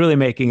point he's really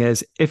making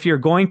is if you're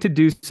going to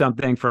do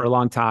something for a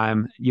long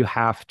time, you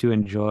have to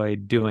enjoy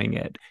doing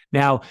it.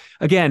 Now,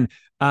 again,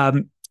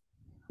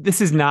 this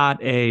is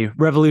not a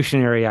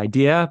revolutionary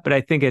idea, but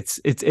I think it's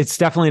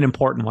definitely an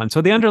important one.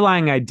 So the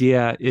underlying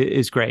idea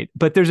is great,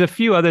 but there's a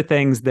few other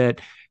things that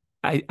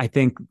I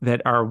think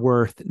that are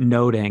worth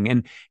noting.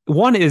 And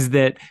one is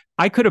that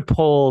I could have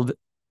pulled,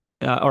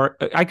 or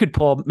I could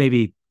pull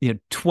maybe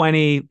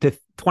 20 to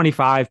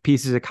 25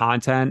 pieces of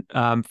content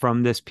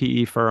from this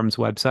PE firm's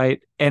website,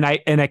 and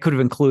I could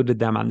have included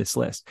them on this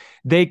list.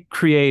 They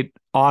create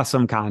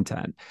awesome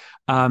content.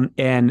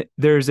 And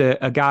there's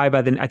a guy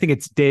I think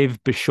it's Dave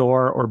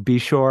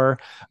Bishore,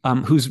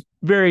 who's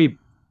very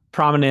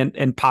prominent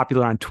and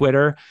popular on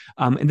Twitter.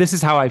 And this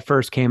is how I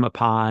first came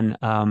upon,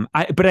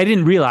 but I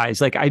didn't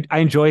realize, like, I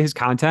enjoy his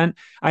content.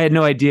 I had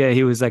no idea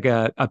he was like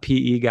a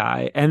PE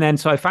guy. And then,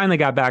 so I finally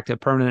got back to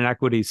Permanent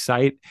Equity's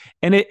site,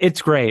 and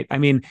it's great. I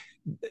mean,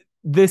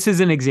 this is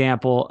an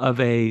example of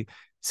a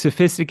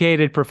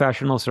sophisticated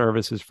professional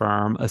services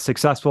firm, a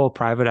successful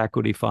private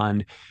equity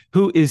fund,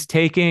 who is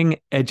taking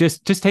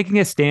just taking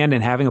a stand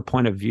and having a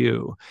point of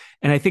view.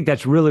 And I think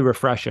that's really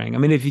refreshing. I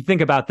mean, if you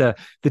think about the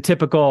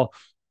typical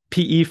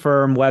PE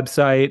firm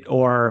website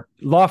or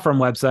law firm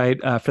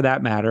website, for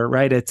that matter,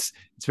 right? It's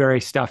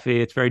very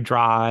stuffy, it's very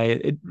dry.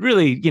 It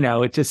really,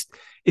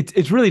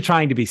 it's really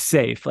trying to be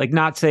safe, like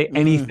not say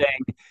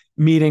anything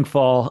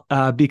meaningful,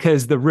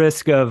 because the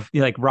risk of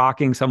like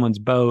rocking someone's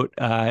boat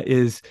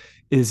is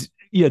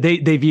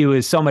they view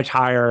as so much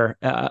higher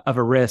of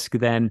a risk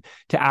than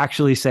to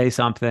actually say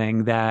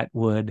something that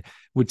would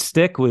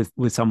stick with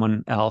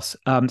someone else.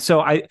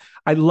 So I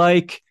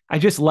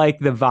just like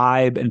the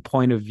vibe and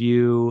point of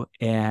view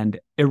and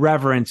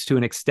irreverence to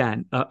an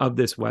extent of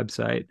this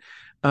website.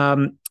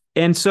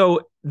 And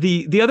so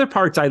the other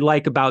parts I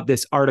like about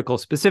this article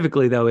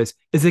specifically, though, is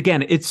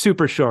again, it's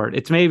super short.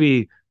 It's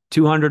maybe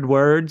 200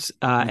 words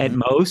at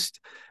most.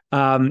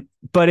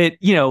 But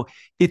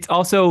it's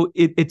also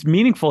it's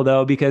meaningful,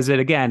 though, because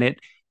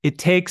it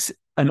takes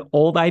an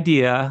old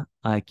idea,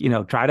 like, you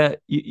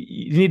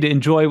need to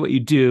enjoy what you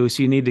do.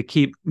 So you need to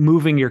keep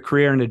moving your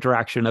career in the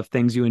direction of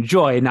things you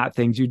enjoy, not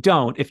things you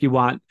don't, if you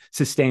want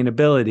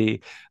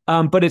sustainability.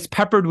 But it's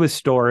peppered with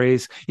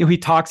stories.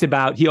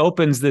 He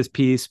opens this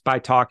piece by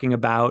talking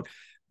about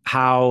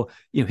how,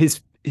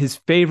 his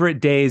favorite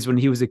days when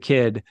he was a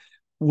kid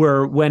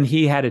were when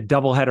he had a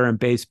doubleheader in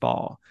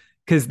baseball,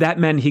 because that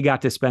meant he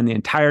got to spend the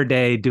entire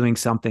day doing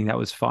something that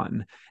was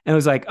fun. And it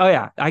was like, oh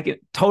yeah, I can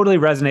totally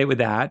resonate with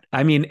that.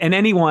 I mean, and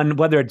anyone,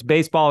 whether it's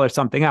baseball or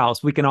something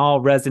else, we can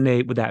all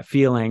resonate with that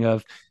feeling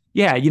of,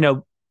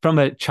 from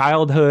a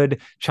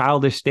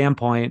childish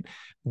standpoint,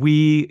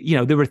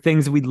 there were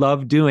things we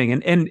loved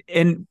doing.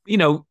 And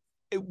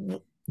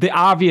the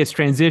obvious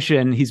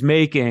transition he's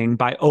making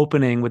by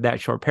opening with that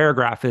short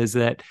paragraph is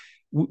that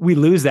we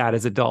lose that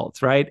as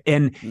adults, right?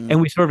 And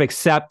we sort of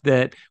accept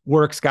that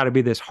work's got to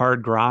be this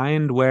hard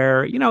grind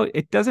where,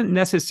 it doesn't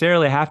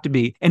necessarily have to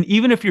be. And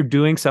even if you're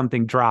doing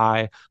something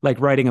dry, like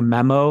writing a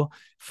memo,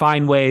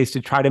 find ways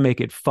to try to make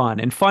it fun.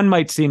 And fun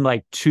might seem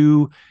like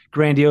too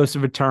grandiose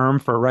of a term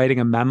for writing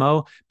a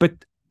memo, but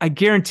I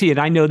guarantee, and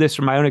I know this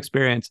from my own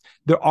experience,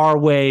 there are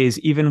ways,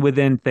 even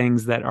within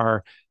things that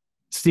are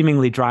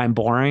seemingly dry and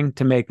boring,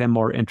 to make them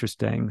more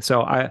interesting.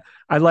 So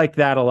I like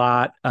that a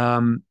lot.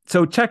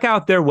 So check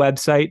out their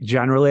website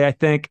generally. I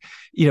think,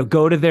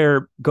 go to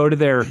their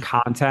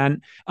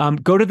content,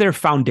 go to their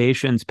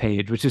foundations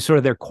page, which is sort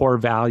of their core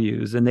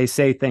values. And they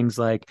say things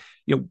like,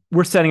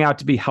 we're setting out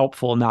to be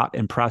helpful, not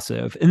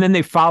impressive. And then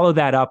they follow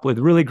that up with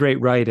really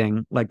great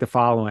writing, like the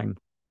following: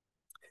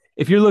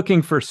 if you're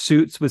looking for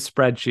suits with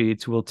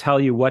spreadsheets, we'll tell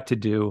you what to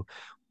do.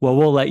 Well,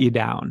 we'll let you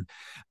down.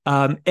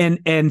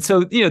 And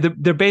so,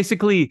 they're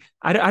basically,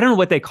 I don't know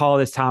what they call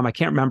this, Tom, I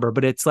can't remember,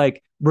 but it's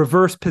like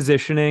reverse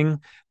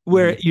positioning,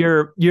 where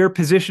you're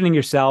positioning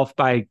yourself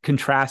by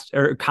contrast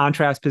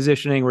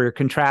positioning, where you're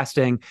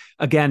contrasting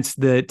against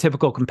the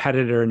typical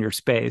competitor in your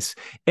space.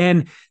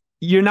 And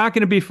you're not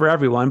going to be for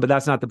everyone, but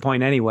that's not the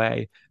point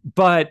anyway.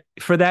 But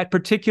for that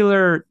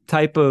particular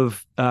type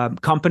of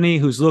company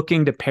who's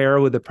looking to pair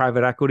with a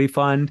private equity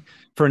fund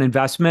for an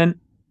investment,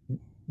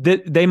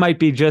 they might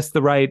be just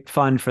the right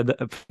fund for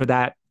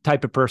that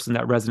type of person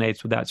that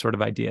resonates with that sort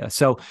of idea.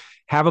 So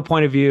have a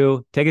point of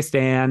view, take a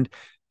stand,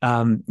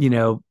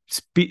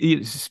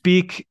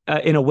 speak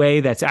in a way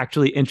that's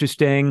actually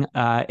interesting,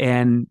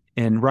 and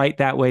write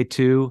that way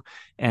too.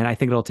 And I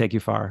think it'll take you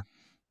far.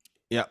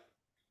 Yeah,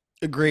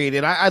 agreed.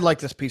 And I like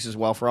this piece as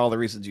well for all the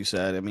reasons you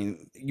said. I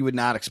mean, you would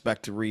not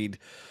expect to read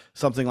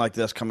something like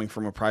this coming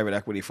from a private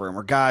equity firm,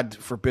 or God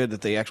forbid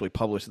that they actually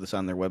publish this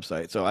on their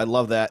website. So I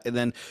love that. And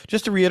then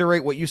just to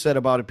reiterate what you said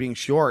about it being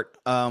short,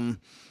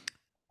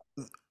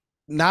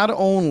 not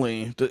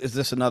only is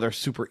this another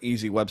super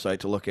easy website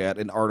to look at,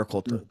 an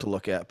article to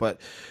look at, but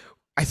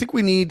I think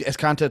we need, as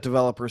content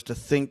developers, to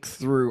think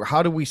through,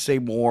 how do we say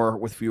more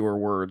with fewer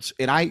words?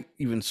 And I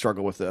even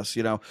struggle with this.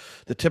 The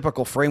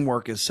typical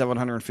framework is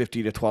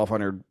 750 to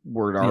 1,200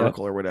 word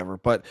article or whatever.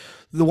 But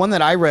the one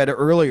that I read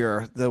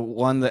earlier,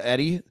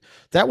 Eddie,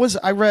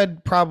 I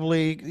read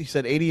probably, he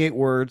said 88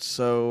 words.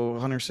 So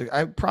 106,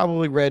 I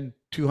probably read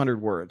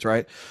 200 words,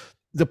 right?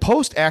 The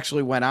post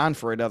actually went on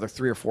for another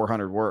 300 or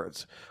 400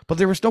 words, but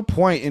there was no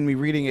point in me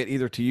reading it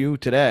either to you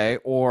today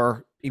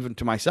or even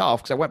to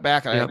myself, because I went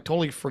back and I had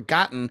totally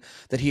forgotten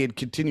that he had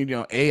continued,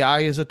 AI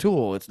is a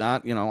tool. It's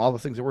not, all the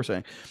things that we're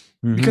saying,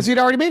 because he'd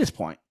already made his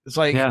point. It's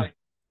like,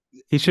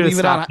 he should have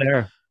stopped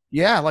there.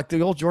 Yeah, like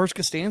the old George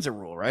Costanza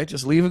rule, right?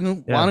 Just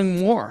leaving wanting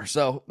more.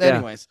 So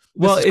anyways.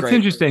 Well, it's great.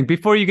 Interesting.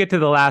 Before you get to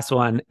the last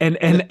one,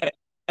 and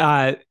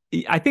I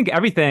think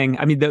everything,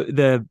 I mean,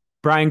 the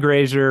Brian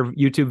Grazer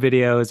YouTube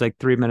video is like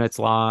 3 minutes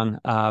long.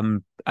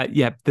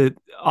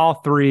 All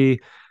three.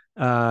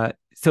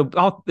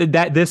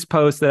 This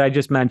post that I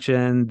just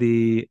mentioned,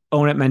 the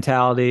Own It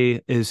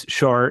mentality, is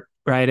short,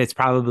 right? It's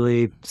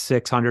probably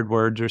 600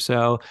 words or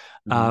so.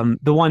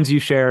 The ones you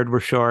shared were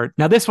short.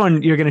 Now this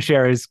one you're going to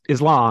share is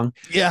long.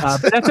 Yeah,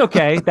 but that's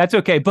okay. That's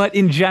okay. But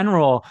in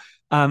general,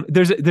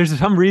 there's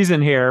some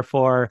reason here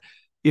for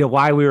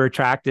why we were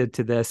attracted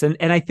to this, and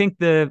I think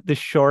the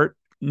short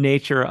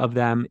nature of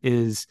them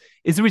is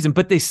the reason,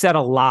 but they said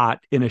a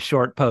lot in a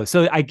short post.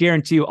 So I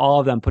guarantee you all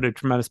of them put a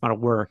tremendous amount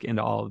of work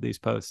into all of these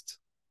posts.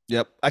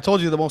 Yep. I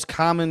told you the most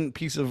common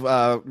piece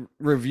of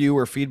review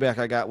or feedback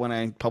I got when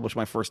I published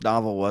my first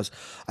novel was,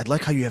 "I'd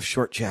like how you have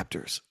short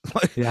chapters."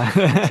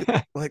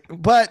 Yeah.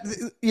 But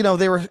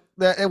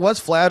it was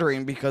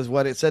flattering because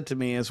what it said to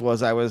me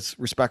was I was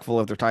respectful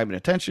of their time and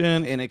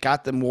attention, and it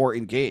got them more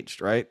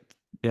engaged, right?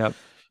 Yep.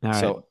 All right.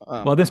 So,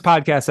 well, this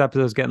podcast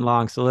episode is getting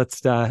long, so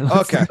let's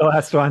okay. do the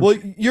last one. Well,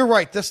 you're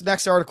right. This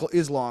next article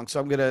is long, so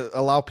I'm going to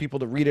allow people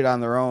to read it on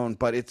their own.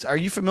 But are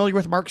you familiar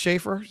with Mark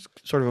Schaefer?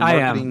 Sort of a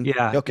marketing. I am.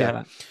 Yeah. Okay.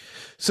 Yeah.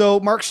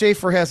 So Mark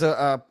Schaefer has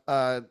a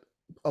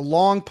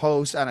long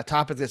post on a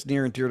topic that's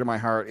near and dear to my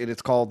heart, and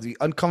it's called "The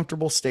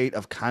Uncomfortable State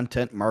of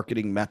Content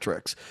Marketing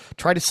Metrics."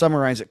 Try to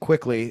summarize it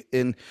quickly.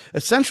 And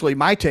essentially,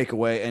 my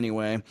takeaway,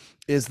 anyway,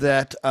 is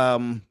that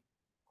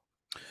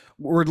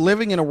we're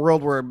living in a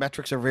world where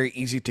metrics are very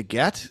easy to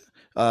get,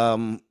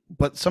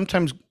 but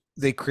sometimes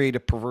they create a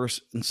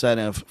perverse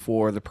incentive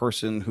for the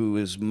person who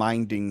is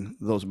minding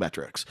those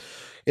metrics.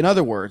 In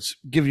other words,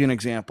 give you an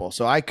example.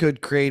 So I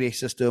could create a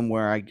system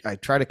where I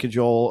try to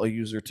cajole a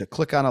user to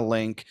click on a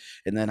link,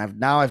 and then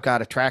I've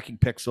got a tracking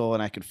pixel,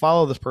 and I can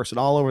follow this person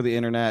all over the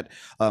internet.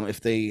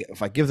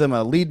 If I give them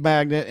a lead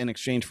magnet in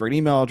exchange for an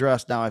email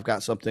address, now I've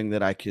got something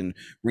that I can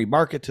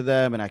remarket to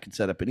them, and I can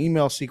set up an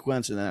email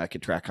sequence, and then I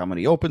can track how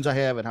many opens I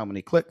have and how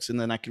many clicks, and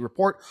then I can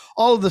report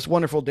all of this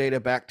wonderful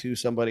data back to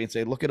somebody and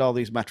say, look at all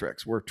these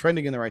metrics. We're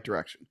trending in the right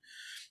direction.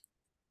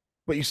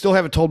 But you still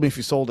haven't told me if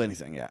you sold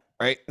anything yet,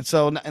 right?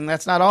 And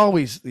that's not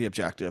always the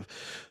objective.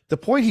 The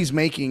point he's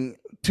making,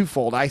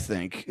 twofold, I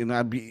think, and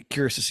I'd be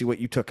curious to see what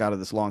you took out of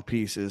this long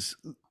piece, is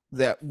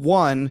that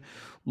one,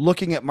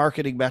 looking at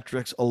marketing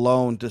metrics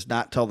alone does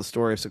not tell the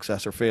story of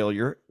success or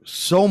failure.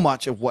 So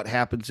much of what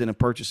happens in a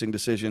purchasing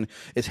decision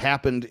is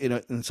happened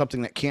in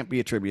something that can't be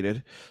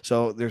attributed.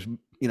 So there's,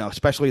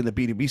 especially in the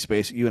B2B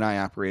space you and I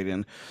operate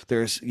in,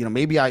 there's,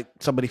 maybe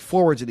somebody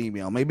forwards an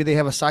email, maybe they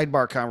have a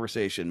sidebar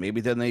conversation,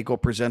 maybe then they go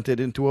present it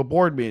into a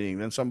board meeting,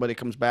 then somebody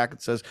comes back and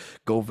says,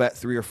 go vet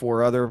 3 or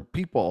 4 other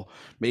people.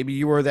 Maybe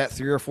you were that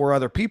 3 or 4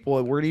 other people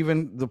and weren't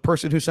even the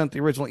person who sent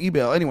the original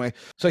email. Anyway,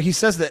 so he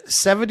says that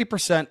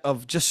 70%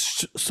 of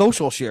just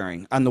social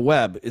sharing on the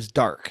web is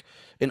dark.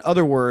 In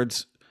other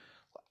words,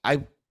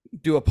 I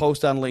do a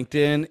post on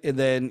LinkedIn and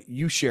then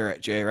you share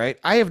it, Jay, right?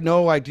 I have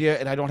no idea,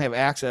 and I don't have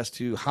access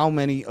to how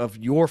many of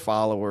your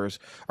followers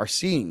are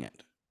seeing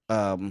it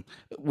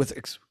with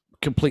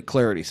complete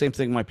clarity. Same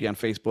thing might be on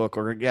Facebook,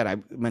 or again, I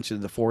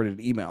mentioned the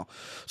forwarded email.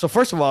 So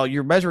first of all,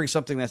 you're measuring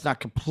something that's not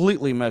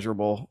completely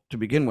measurable to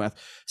begin with.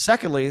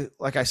 Secondly,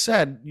 like I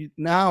said,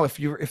 now if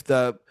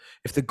the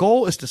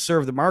goal is to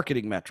serve the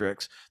marketing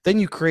metrics, then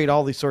you create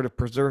all these sort of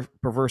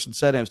perverse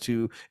incentives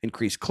to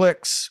increase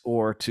clicks,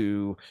 or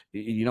to,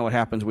 what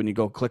happens when you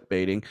go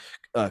clickbaiting,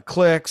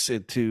 clicks,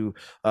 and to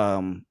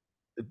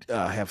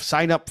have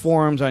sign up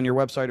forms on your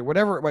website or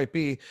whatever it might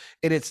be.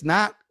 And it's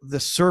not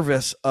the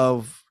service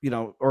of,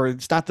 or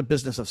it's not the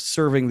business of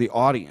serving the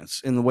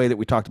audience in the way that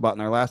we talked about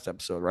in our last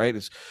episode, right?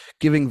 It's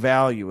giving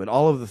value and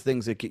all of the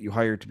things that get you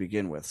hired to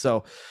begin with.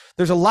 So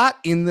there's a lot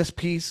in this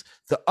piece.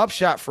 The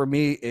upshot for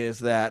me is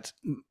that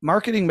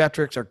marketing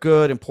metrics are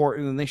good,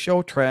 important, and they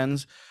show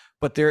trends.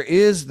 But there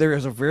is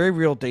a very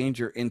real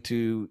danger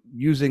into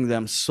using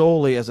them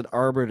solely as an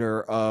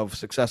arbiter of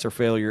success or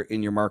failure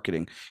in your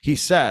marketing. He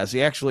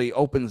actually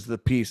opens the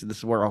piece, and this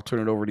is where I'll turn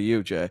it over to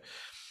you, Jay.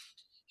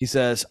 He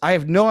says, I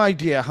have no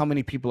idea how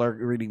many people are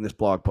reading this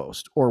blog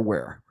post or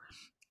where.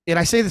 And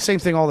I say the same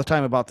thing all the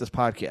time about this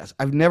podcast.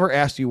 I've never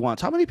asked you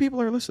once, how many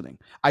people are listening?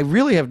 I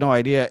really have no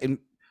idea. And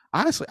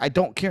honestly, I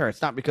don't care.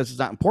 It's not because it's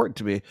not important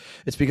to me.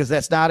 It's because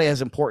that's not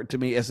as important to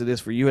me as it is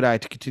for you and I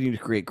to continue to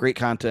create great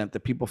content that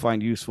people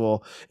find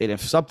useful. And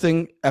if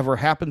something ever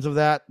happens of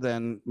that,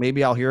 then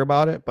maybe I'll hear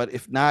about it. But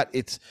if not,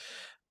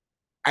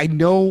 I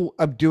know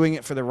I'm doing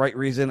it for the right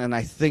reason. And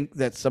I think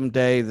that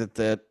someday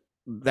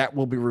that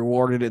will be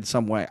rewarded in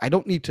some way. I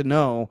don't need to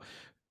know,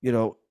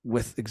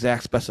 with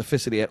exact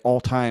specificity at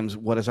all times,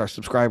 what is our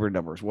subscriber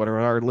numbers? What are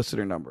our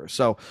listener numbers?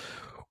 So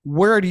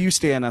where do you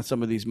stand on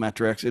some of these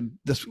metrics? And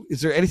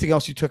is there anything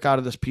else you took out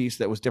of this piece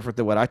that was different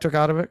than what I took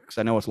out of it? Because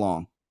I know it's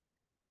long.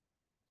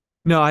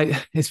 No,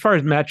 as far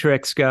as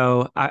metrics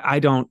go, I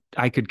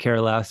could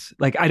care less.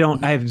 Like I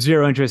have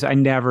zero interest. I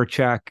never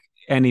check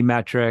any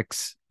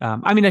metrics.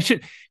 I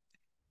should.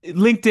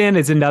 LinkedIn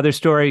is another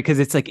story because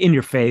it's like in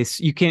your face.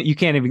 You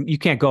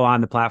can't go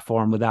on the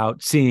platform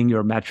without seeing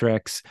your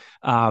metrics,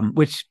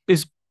 which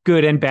is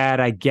good and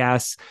bad, I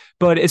guess.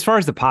 But as far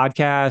as the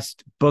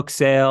podcast, book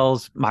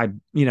sales, my,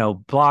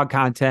 blog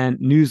content,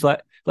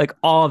 newsletter, like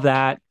all of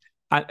that,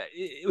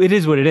 it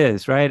is what it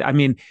is, right?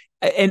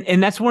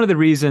 And that's one of the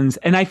reasons.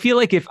 And I feel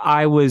like if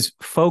I was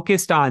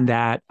focused on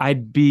that,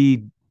 I'd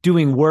be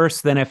doing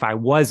worse than if I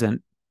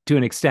wasn't, to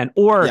an extent,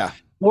 or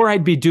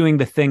I'd be doing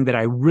the thing that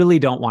I really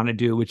don't want to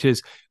do, which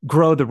is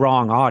grow the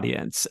wrong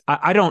audience.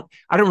 I don't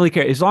really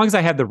care, as long as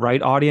I have the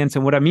right audience.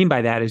 And what I mean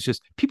by that is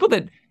just people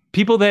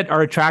that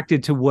are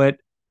attracted to what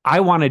I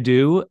want to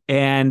do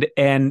and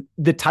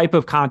the type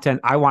of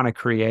content I want to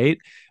create.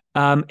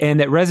 and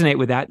that resonate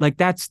with that. Like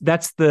that's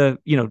the,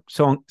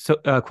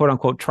 quote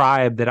unquote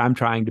tribe that I'm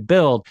trying to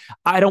build.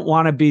 I don't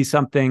want to be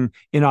something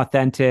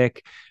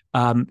inauthentic,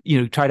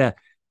 try to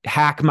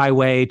hack my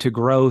way to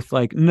growth.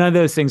 Like none of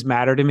those things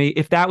matter to me.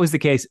 If that was the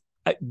case,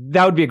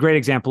 that would be a great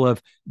example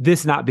of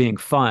this not being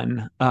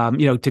fun.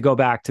 To go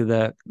back to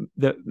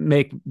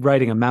the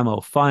writing a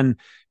memo fun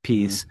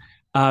piece.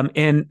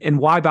 And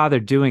why bother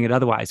doing it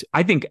otherwise?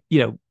 I think,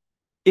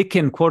 it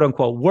can quote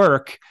unquote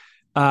work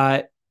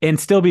and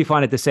still be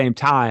fun at the same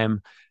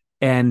time.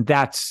 And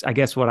that's, I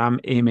guess, what I'm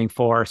aiming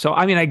for. So,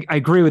 I mean, I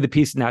agree with the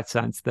piece in that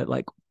sense that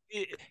like,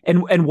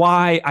 and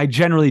why I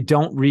generally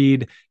don't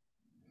read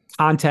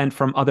content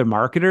from other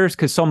marketers,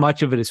 because so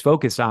much of it is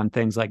focused on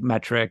things like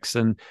metrics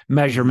and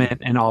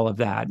measurement and all of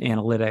that,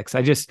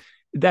 analytics.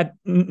 That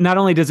not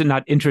only does it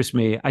not interest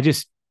me, I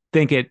just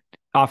think it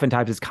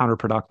oftentimes is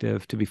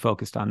counterproductive to be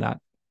focused on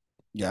that.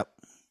 Yep.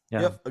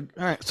 Yeah. Yep. All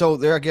right. So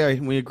there, Gary,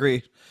 we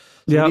agree.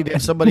 So Yep. we need to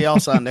have somebody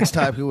else on next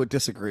time who would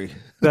disagree.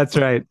 That's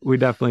right. We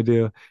definitely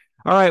do.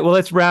 All right. Well,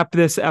 let's wrap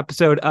this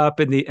episode up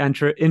in the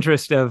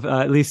interest of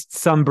at least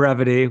some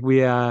brevity.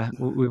 We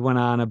went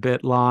on a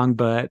bit long,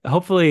 but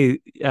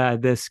hopefully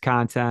this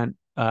content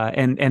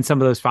and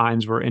some of those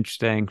finds were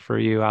interesting for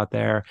you out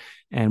there.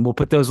 And we'll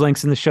put those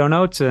links in the show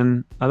notes.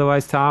 And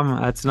otherwise,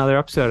 Tom, that's another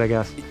episode, I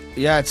guess.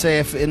 Yeah, I'd say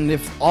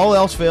if all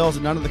else fails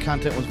and none of the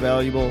content was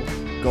valuable,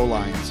 go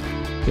Lions.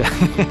 Yeah,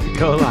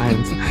 go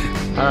Lions.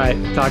 All right.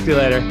 Talk to you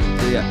later.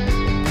 See ya.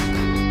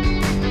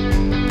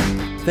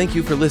 Thank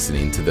you for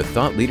listening to the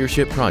Thought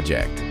Leadership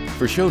Project.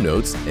 For show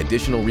notes,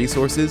 additional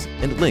resources,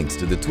 and links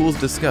to the tools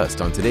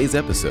discussed on today's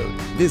episode,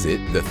 visit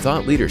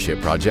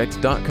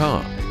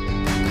thethoughtleadershipproject.com.